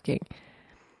not working.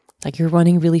 Like you're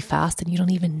running really fast and you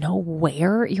don't even know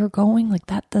where you're going. Like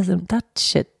that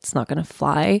shit's not going to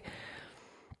fly.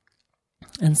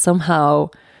 And somehow,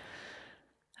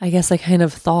 I guess I kind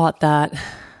of thought that,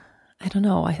 I don't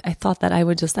know, I thought that I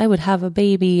would have a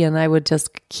baby and I would just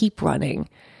keep running.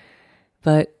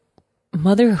 But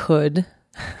motherhood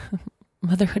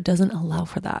doesn't allow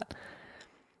for that.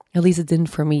 At least it didn't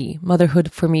for me.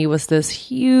 Motherhood for me was this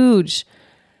huge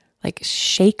like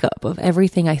shakeup of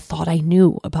everything I thought I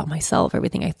knew about myself,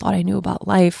 everything I thought I knew about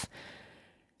life,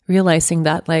 realizing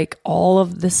that like all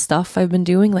of this stuff I've been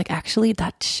doing, like actually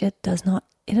that shit it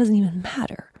doesn't even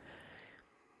matter.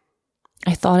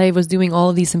 I thought I was doing all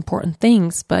of these important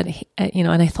things, but, and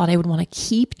I thought I would want to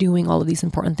keep doing all of these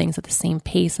important things at the same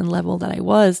pace and level that I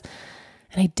was.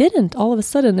 And I didn't. All of a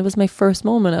sudden, it was my first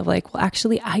moment of like, well,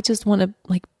 actually, I just want to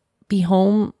like be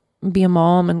home, be a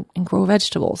mom and grow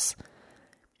vegetables.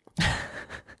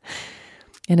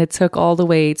 And it took all the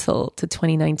way to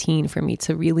 2019 for me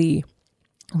to really,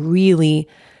 really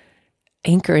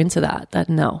anchor into that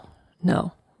no,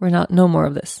 we're not, no more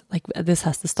of this. Like this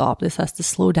has to stop. This has to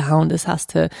slow down. This has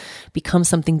to become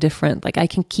something different. Like I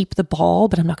can keep the ball,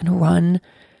 but I'm not going to run.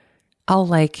 I'll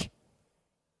like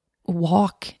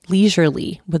walk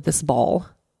leisurely with this ball.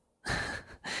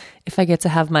 If I get to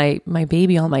have my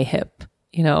baby on my hip,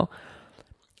 and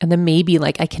then maybe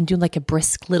like I can do like a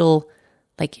brisk little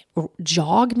like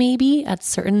jog maybe at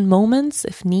certain moments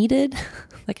if needed.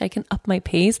 Like I can up my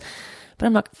pace, but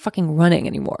I'm not fucking running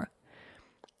anymore.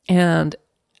 And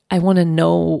I want to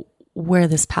know where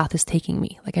this path is taking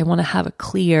me. Like I want to have a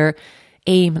clear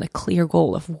aim and a clear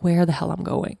goal of where the hell I'm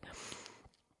going.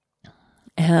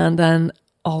 And then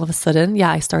all of a sudden,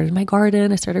 I started my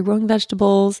garden. I started growing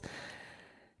vegetables,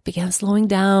 began slowing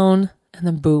down, and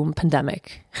then boom,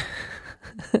 pandemic.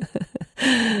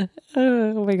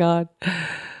 Oh my God.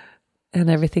 And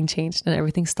everything changed and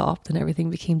everything stopped and everything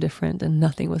became different and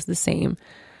nothing was the same.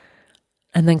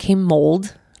 And then came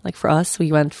mold. Like for us,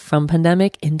 we went from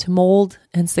pandemic into mold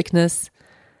and sickness.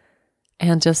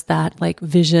 And just that like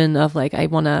vision of like, I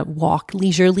want to walk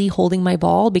leisurely holding my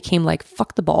ball became like,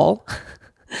 fuck the ball.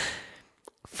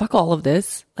 Fuck all of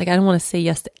this. Like, I don't want to say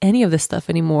yes to any of this stuff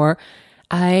anymore.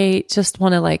 I just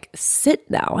want to like sit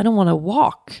now. I don't want to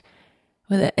walk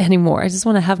with it anymore. I just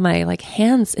want to have my like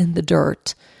hands in the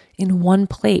dirt in one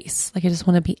place. Like I just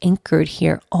want to be anchored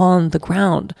here on the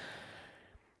ground.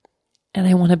 And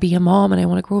I want to be a mom and I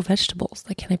want to grow vegetables.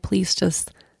 Like, can I please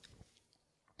just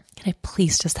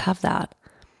have that?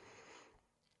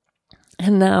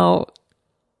 And now,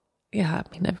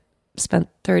 I've spent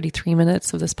 33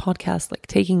 minutes of this podcast, like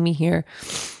taking me here.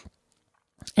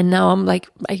 And now I'm like,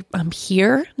 I'm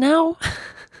here now.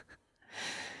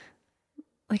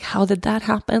 Like, how did that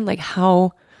happen? Like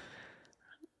how,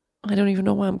 I don't even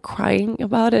know why I'm crying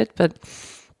about it, but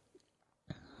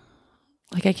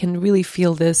like, I can really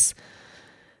feel this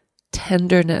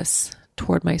tenderness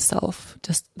toward myself,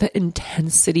 just the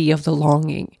intensity of the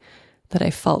longing that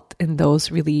I felt in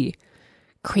those really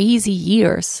crazy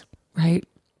years, right?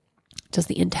 Just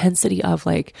the intensity of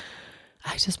like,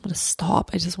 I just want to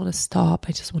stop. I just want to stop.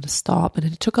 I just want to stop. And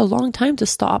it took a long time to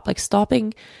stop, like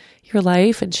stopping your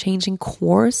life and changing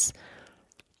course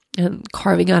and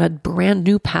carving out a brand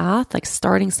new path, like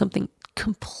starting something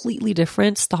completely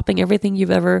different, stopping everything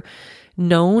you've ever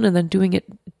known and then doing it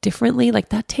differently. Like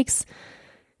that takes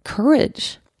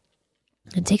courage.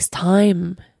 It takes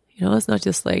time. It's not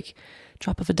just like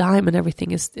drop of a dime and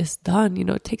everything is done.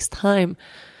 It takes time.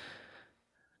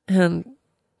 And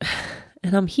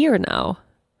I'm here now.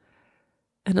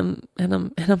 And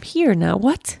I'm here now.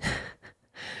 What?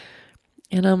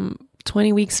 And I'm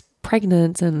 20 weeks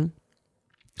pregnant and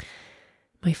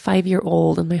my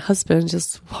 5-year-old and my husband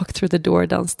just walked through the door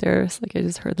downstairs. Like I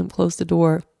just heard them close the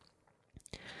door.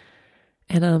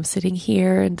 And I'm sitting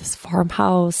here in this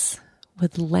farmhouse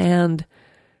with land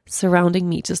surrounding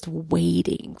me, just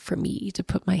waiting for me to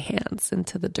put my hands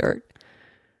into the dirt.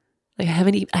 Like I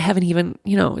haven't even,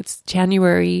 it's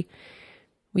January.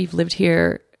 We've lived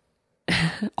here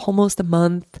almost a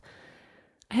month.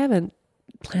 I haven't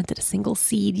planted a single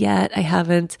seed yet. I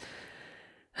haven't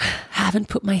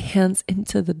put my hands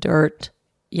into the dirt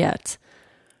yet.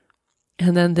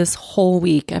 And then this whole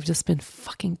week, I've just been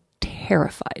fucking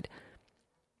terrified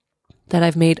that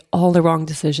I've made all the wrong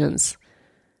decisions.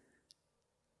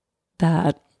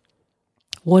 That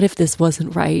what if this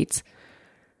wasn't right?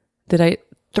 Did I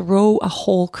throw a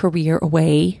whole career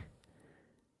away?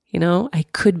 I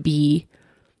could be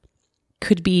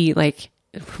Could be like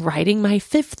writing my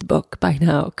 5th book by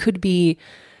now. Could be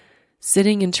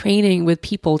sitting and training with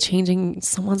people, changing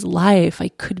someone's life. I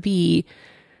could be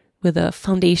with a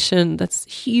foundation that's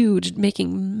huge,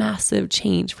 making massive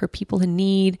change for people in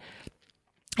need.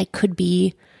 I could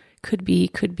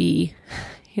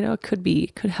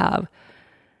have.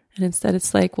 And instead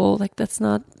it's like, well, like that's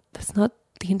not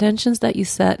the intentions that you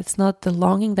set. It's not the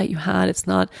longing that you had. It's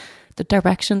not the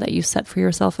direction that you set for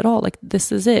yourself at all. Like,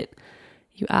 this is it.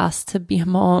 You asked to be a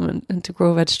mom and to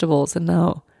grow vegetables, and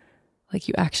now like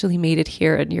you actually made it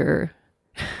here, and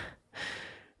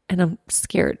and I'm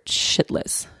scared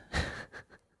shitless.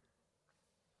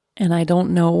 And I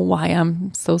don't know why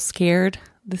I'm so scared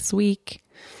this week.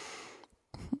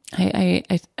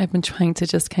 I've been trying to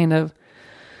just kind of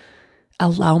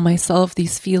allow myself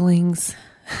these feelings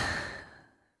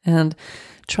and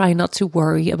try not to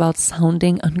worry about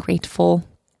sounding ungrateful.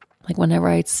 Like whenever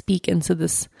I speak into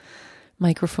this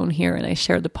microphone here and I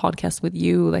share the podcast with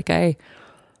you, like I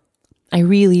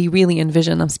really, really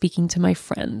envision I'm speaking to my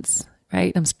friends,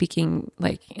 right? I'm speaking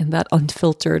like in that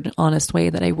unfiltered, honest way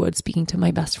that I would speaking to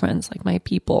my best friends, like my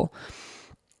people.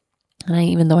 And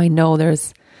even though I know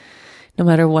no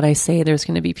matter what I say, there's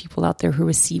going to be people out there who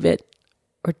receive it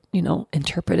or,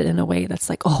 interpret it in a way that's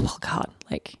like, oh, well, God,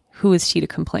 like, who is she to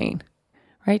complain,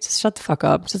 right? Just shut the fuck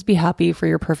up. Just be happy for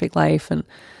your perfect life and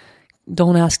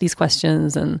don't ask these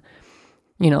questions and,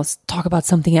 talk about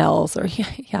something else or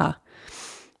yeah.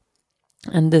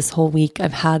 And this whole week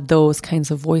I've had those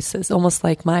kinds of voices, almost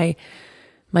like my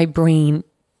brain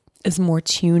is more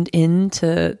tuned in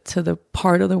to the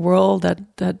part of the world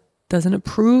that doesn't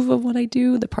approve of what I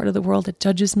do, the part of the world that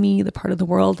judges me, the part of the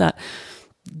world that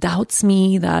doubts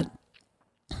me, that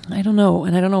I don't know.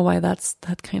 And I don't know why that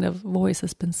kind of voice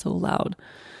has been so loud,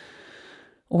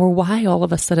 or why all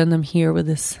of a sudden I'm here with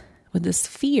this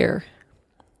fear.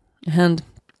 And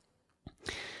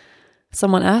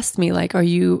someone asked me, like,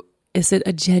 is it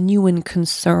a genuine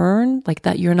concern, like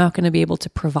that you're not going to be able to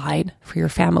provide for your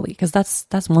family? Because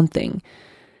that's one thing.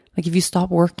 Like if you stop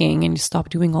working and you stop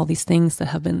doing all these things that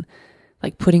have been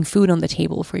like putting food on the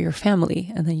table for your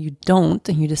family, and then you don't,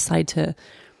 and you decide to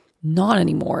not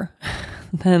anymore,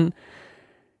 then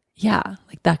yeah,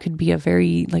 like that could be a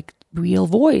very like real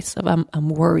voice of I'm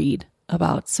worried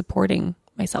about supporting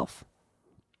myself,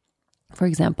 for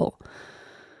example.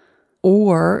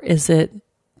 Or is it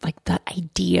like that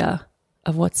idea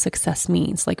of what success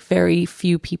means? Like very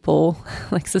few people,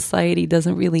 like society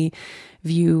doesn't really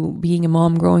view being a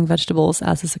mom growing vegetables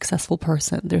as a successful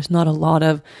person. There's not a lot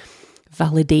of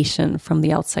validation from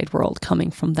the outside world coming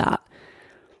from that.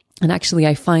 And actually,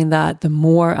 I find that the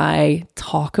more I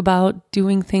talk about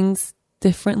doing things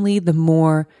differently, the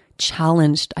more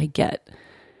challenged I get,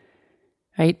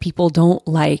 right? People don't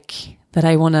like that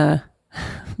I want to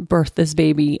birth this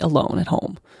baby alone at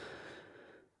home.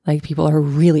 Like people are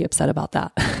really upset about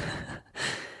that.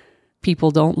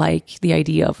 People don't like the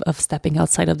idea of stepping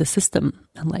outside of the system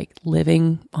and like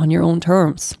living on your own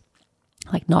terms,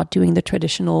 like not doing the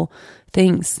traditional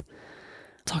things,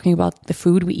 talking about the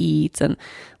food we eat. And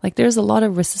like there's a lot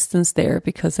of resistance there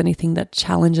because anything that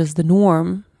challenges the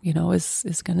norm,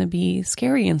 is going to be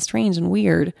scary and strange and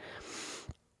weird.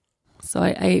 So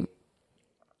I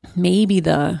maybe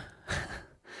the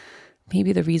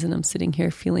reason I'm sitting here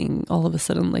feeling all of a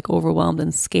sudden like overwhelmed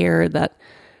and scared that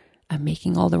I'm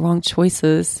making all the wrong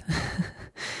choices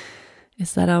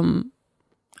is that I'm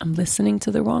listening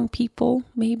to the wrong people.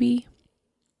 Maybe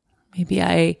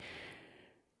I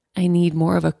need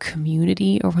more of a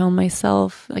community around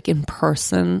myself, like in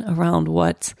person, around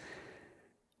what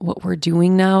we're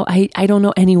doing now. I don't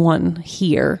know anyone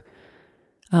here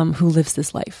who lives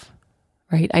this life,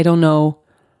 right? I don't know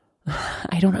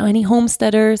any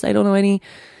homesteaders. I don't know any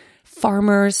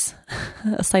farmers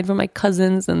aside from my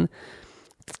cousins, and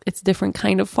it's different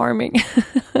kind of farming.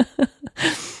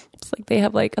 It's like they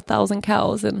have like 1,000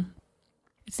 cows and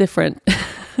it's different.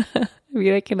 I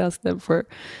mean, I can ask them for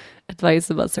advice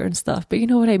about certain stuff, but you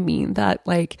know what I mean? That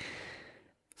like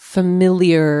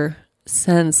familiar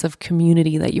sense of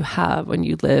community that you have when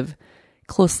you live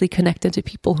closely connected to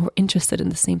people who are interested in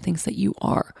the same things that you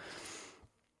are.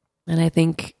 And I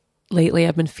think lately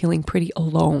I've been feeling pretty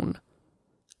alone.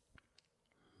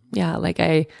 Yeah,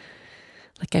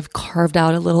 I've carved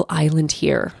out a little island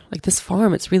here. Like this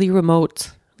farm, it's really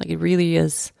remote. Like it really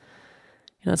is,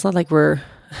 it's not like we're,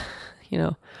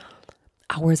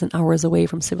 hours and hours away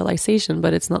from civilization,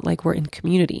 but it's not like we're in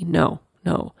community. No.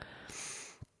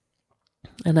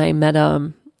 And I met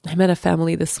a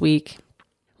family this week.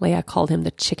 Leia called him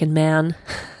the chicken man.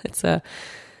 It's the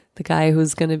guy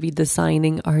who's going to be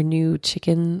designing our new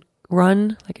chicken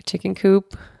run, like a chicken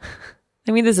coop.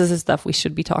 I mean, this is the stuff we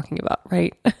should be talking about,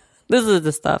 right? This is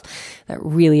the stuff that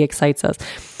really excites us.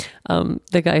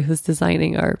 The guy who's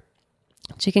designing our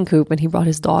chicken coop, and he brought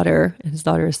his daughter, and his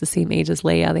daughter is the same age as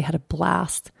Leia. They had a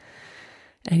blast.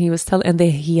 And he was telling, and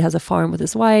he has a farm with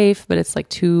his wife, but it's like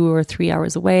 2 or 3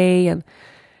 hours away. And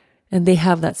they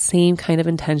have that same kind of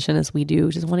intention as we do,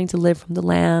 just wanting to live from the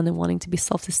land and wanting to be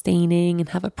self-sustaining and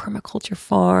have a permaculture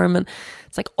farm. And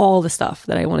it's like all the stuff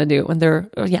that I want to do. And they're,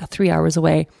 3 hours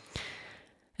away.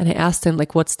 And I asked him,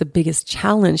 like, what's the biggest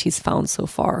challenge he's found so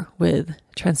far with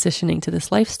transitioning to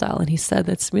this lifestyle? And he said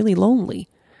it's really lonely.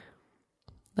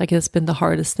 Like, it's been the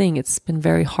hardest thing. It's been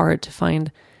very hard to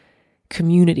find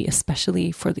community,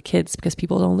 especially for the kids, because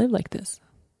people don't live like this.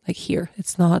 Like here,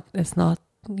 it's not, it's not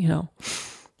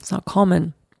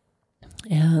common.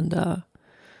 And, and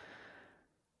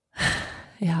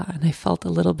I felt a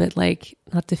little bit like,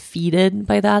 not defeated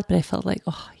by that, but I felt like,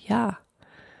 oh yeah.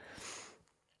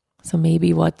 So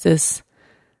maybe what this,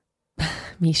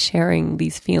 me sharing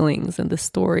these feelings and this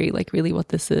story, like really what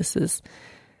this is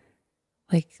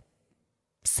like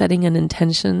setting an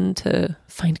intention to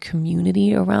find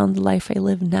community around the life I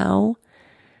live now.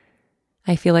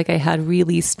 I feel like I had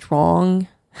really strong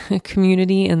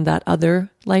community in that other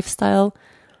lifestyle,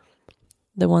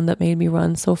 the one that made me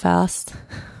run so fast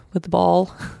with the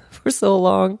ball for so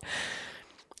long.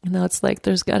 And now it's like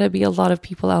there's got to be a lot of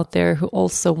people out there who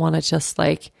also want to just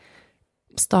like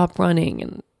stop running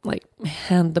and like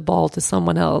hand the ball to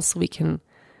someone else so we can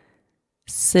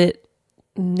sit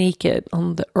naked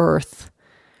on the earth.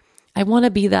 I want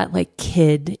to be that like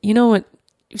kid, you know, when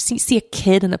you see a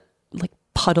kid in a like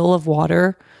puddle of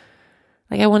water.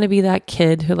 Like I want to be that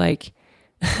kid who like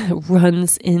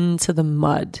runs into the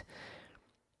mud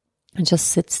and just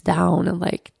sits down and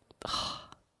like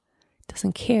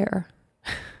doesn't care.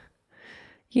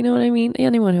 You know what I mean?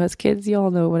 Anyone who has kids, you all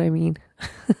know what I mean.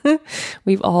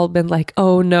 We've all been like,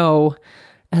 oh no,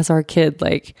 as our kid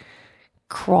like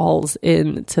crawls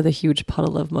into the huge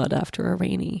puddle of mud after a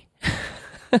rainy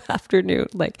afternoon.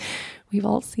 Like we've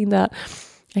all seen that.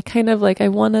 I kind of like, I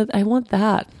want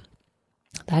that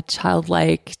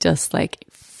childlike, just like,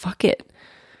 fuck it.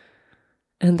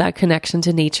 And that connection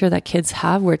to nature that kids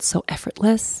have where it's so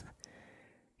effortless,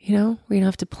 you know, we don't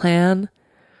have to plan.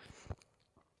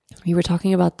 We were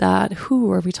talking about that. Who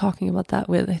were we talking about that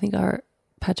with? I think our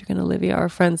Patrick and Olivia, our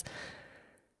friends.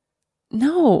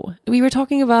 No, we were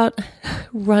talking about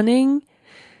running.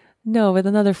 No, with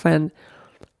another friend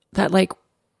that like,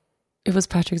 it was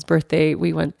Patrick's birthday.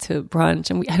 We went to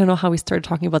brunch and I don't know how we started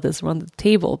talking about this around the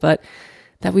table, but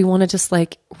that we want to just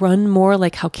like run more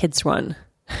like how kids run.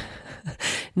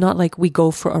 Not like we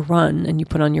go for a run and you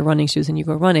put on your running shoes and you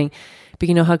go running, but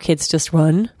you know how kids just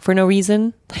run for no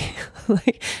reason?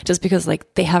 Like just because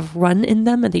like they have run in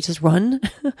them and they just run.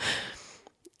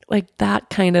 Like that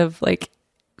kind of like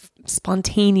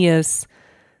spontaneous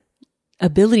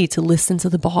ability to listen to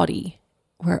the body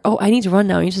where, oh, I need to run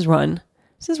now. You just run.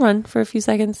 Just run for a few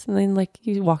seconds and then like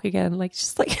you walk again. Like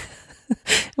just like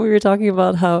we were talking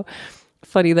about how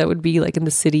funny that would be like in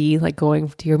the city, like going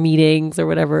to your meetings or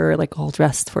whatever, like all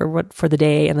dressed for the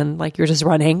day. And then like you're just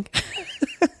running.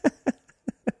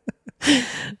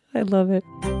 I love it.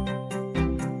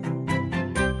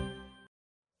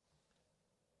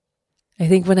 I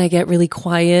think when I get really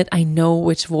quiet, I know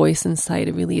which voice inside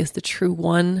it really is the true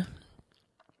one.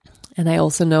 And I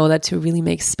also know that to really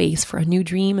make space for a new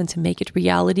dream and to make it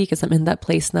reality, because I'm in that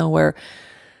place now where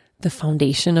the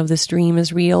foundation of this dream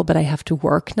is real, but I have to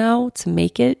work now to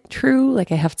make it true.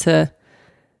 Like I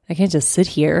can't just sit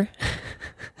here.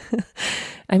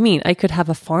 I mean, I could have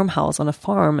a farmhouse on a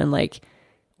farm and like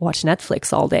watch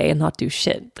Netflix all day and not do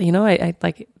shit. You know, I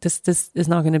like this is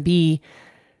not going to be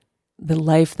the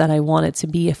life that I want it to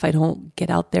be if I don't get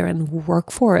out there and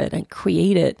work for it and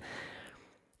create it.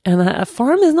 And a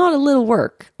farm is not a little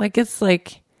work. Like it's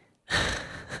like,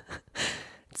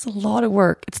 it's a lot of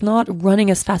work. It's not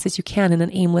running as fast as you can in an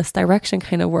aimless direction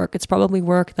kind of work. It's probably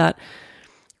work that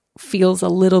feels a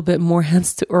little bit more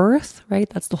hands to earth, right?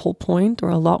 That's the whole point, or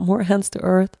a lot more hands to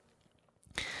earth.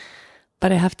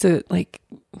 But I have to like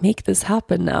make this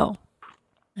happen now.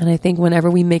 And I think whenever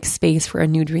we make space for a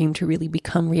new dream to really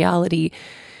become reality,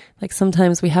 like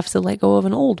sometimes we have to let go of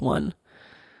an old one.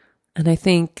 And I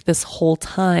think this whole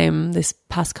time, this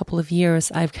past couple of years,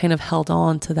 I've kind of held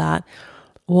on to that.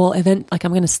 Well, I'm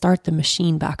going to start the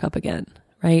machine back up again,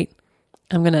 right?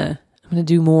 I'm going to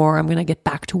do more. I'm going to get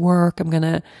back to work. I'm going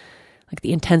to, like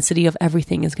the intensity of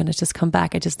everything is going to just come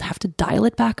back. I just have to dial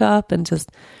it back up and just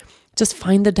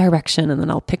find the direction, and then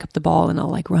I'll pick up the ball and I'll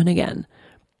like run again.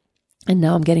 And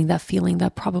now I'm getting that feeling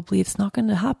that probably it's not going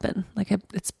to happen. Like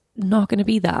it's not going to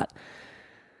be that.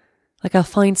 Like I'll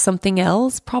find something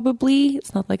else probably.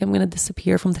 It's not like I'm going to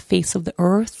disappear from the face of the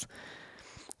earth.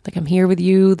 Like I'm here with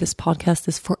you. This podcast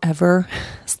is forever.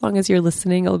 As long as you're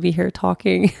listening, I'll be here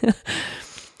talking.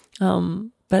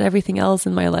 But everything else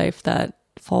in my life that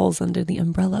falls under the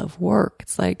umbrella of work,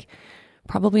 it's like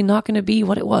probably not going to be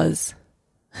what it was.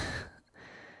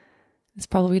 It's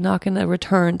probably not going to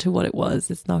return to what it was.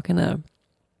 It's not going to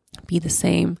be the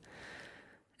same.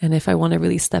 And if I want to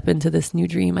really step into this new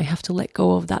dream, I have to let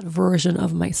go of that version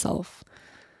of myself.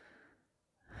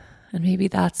 And maybe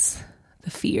that's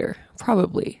the fear.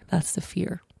 Probably that's the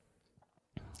fear.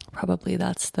 Probably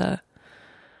that's that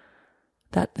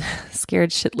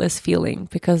scared shitless feeling,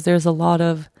 because there's a lot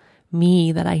of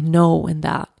me that I know in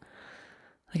that.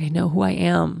 Like I know who I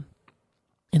am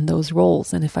in those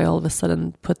roles. And if I all of a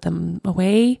sudden put them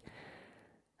away,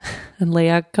 and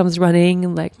Leah comes running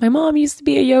and like, my mom used to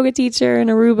be a yoga teacher in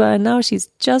Aruba and now she's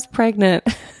just pregnant.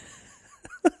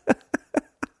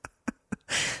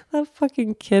 That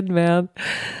fucking kid, man.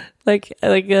 Like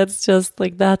that's just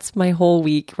like, that's my whole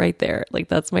week right there. Like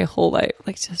that's my whole life.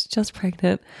 Like just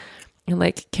pregnant. And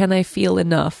like, can I feel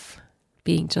enough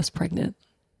being just pregnant?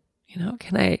 You know,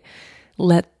 can I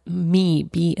let me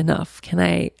be enough? Can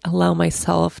I allow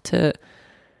myself to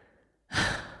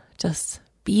just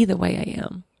be the way I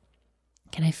am?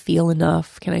 Can I feel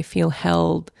enough? Can I feel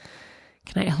held?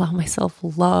 Can I allow myself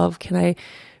love? Can I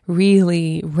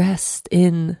really rest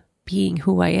in being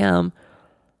who I am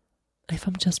if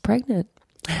I'm just pregnant?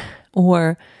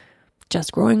 Or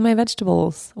just growing my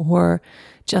vegetables? Or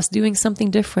just doing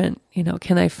something different? You know,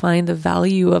 can I find the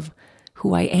value of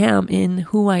who I am in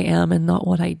who I am and not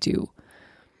what I do?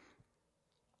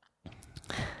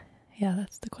 Yeah,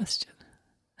 that's the question.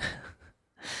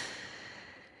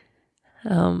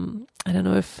 I don't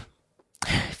know if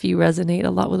you resonate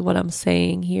a lot with what I'm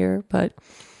saying here, but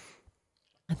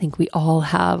I think we all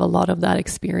have a lot of that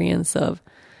experience of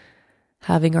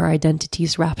having our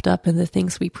identities wrapped up in the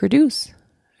things we produce,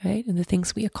 right? And the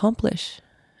things we accomplish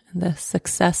and the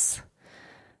success.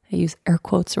 I use air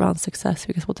quotes around success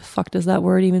because what the fuck does that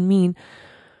word even mean?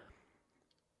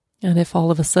 And if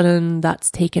all of a sudden that's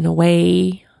taken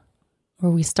away, or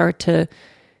we start to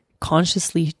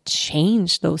consciously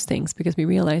change those things because we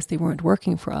realize they weren't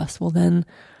working for us, well then,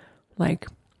 like,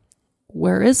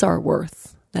 where is our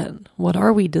worth then? What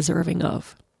are we deserving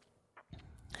of?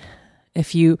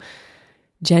 If you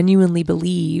genuinely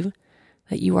believe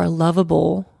that you are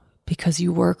lovable because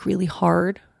you work really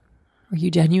hard, or you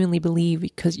genuinely believe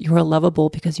because you are lovable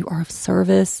because you are of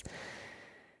service,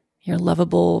 you're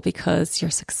lovable because you're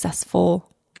successful,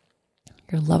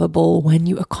 you're lovable when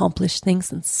you accomplish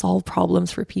things and solve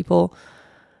problems for people,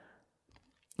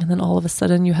 and then all of a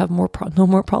sudden you have no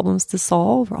more problems to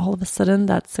solve, or all of a sudden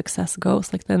that success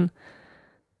goes, like then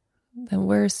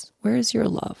where's your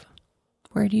love?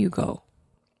 Where do you go?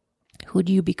 Who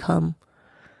do you become?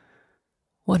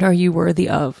 What are you worthy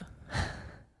of?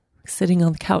 Sitting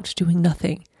on the couch doing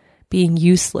nothing, being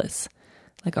useless.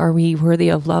 Like, are we worthy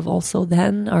of love also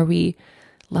then? Are we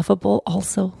lovable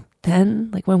also then?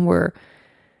 Like when we're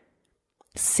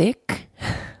sick,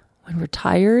 when we're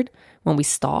tired, when we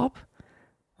stop,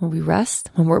 when we rest,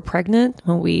 when we're pregnant,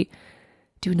 when we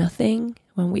do nothing,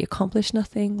 when we accomplish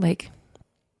nothing. Like,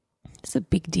 it's a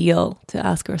big deal to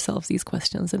ask ourselves these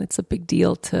questions, and it's a big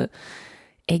deal to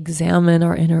examine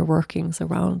our inner workings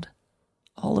around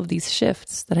all of these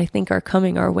shifts that I think are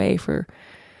coming our way for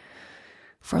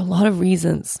a lot of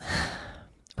reasons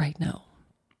right now.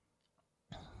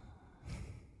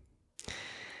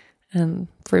 And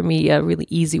for me, a really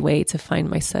easy way to find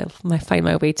my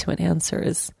way to an answer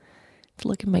is to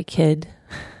look at my kid,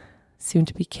 soon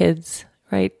to be kids,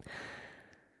 right?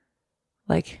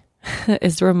 Like,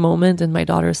 is there a moment in my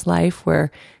daughter's life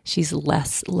where she's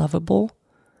less lovable?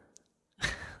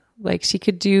 Like, she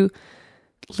could do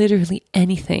literally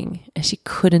anything and she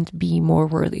couldn't be more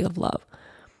worthy of love.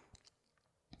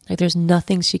 Like, there's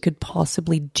nothing she could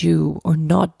possibly do or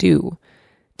not do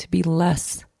to be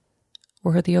less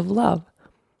worthy of love.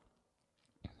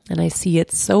 And I see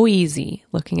it so easy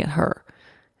looking at her.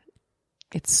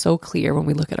 It's so clear when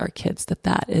we look at our kids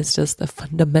that is just a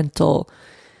fundamental,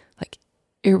 like,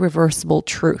 irreversible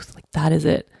truth. Like, that is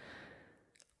it.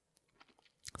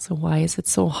 So why is it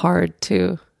so hard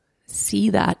to see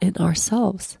that in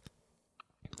ourselves?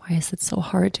 Why is it so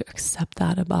hard to accept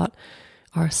that about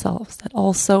ourselves? That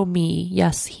also me,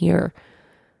 yes, here,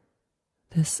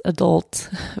 this adult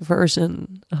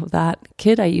version of that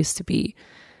kid I used to be,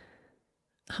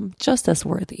 I'm just as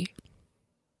worthy,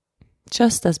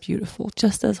 just as beautiful,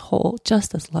 just as whole,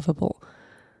 just as lovable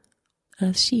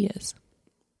as she is.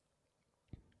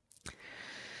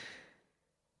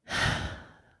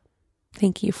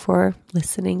 Thank you for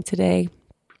listening today.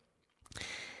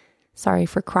 Sorry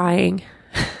for crying.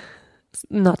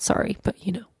 Not sorry, but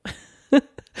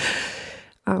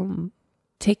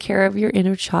take care of your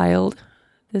inner child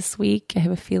this week. I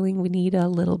have a feeling we need a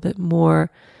little bit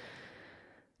more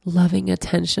loving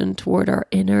attention toward our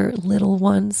inner little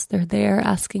ones. They're there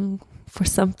asking for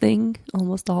something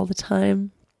almost all the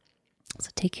time. So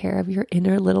take care of your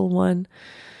inner little one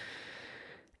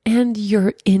and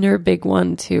your inner big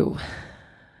one too.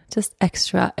 Just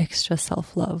extra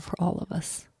self-love for all of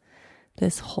us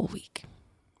this whole week.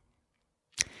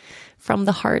 From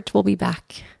the Heart, we'll be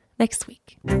back next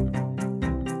week.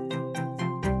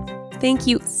 Thank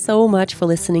you so much for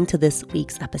listening to this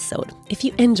week's episode. If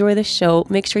you enjoy the show,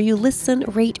 make sure you listen,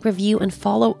 rate, review, and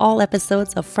follow all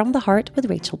episodes of From the Heart with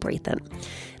Rachel Brathen.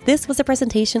 This was a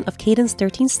presentation of Cadence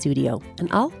 13 Studio,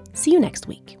 and I'll see you next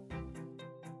week.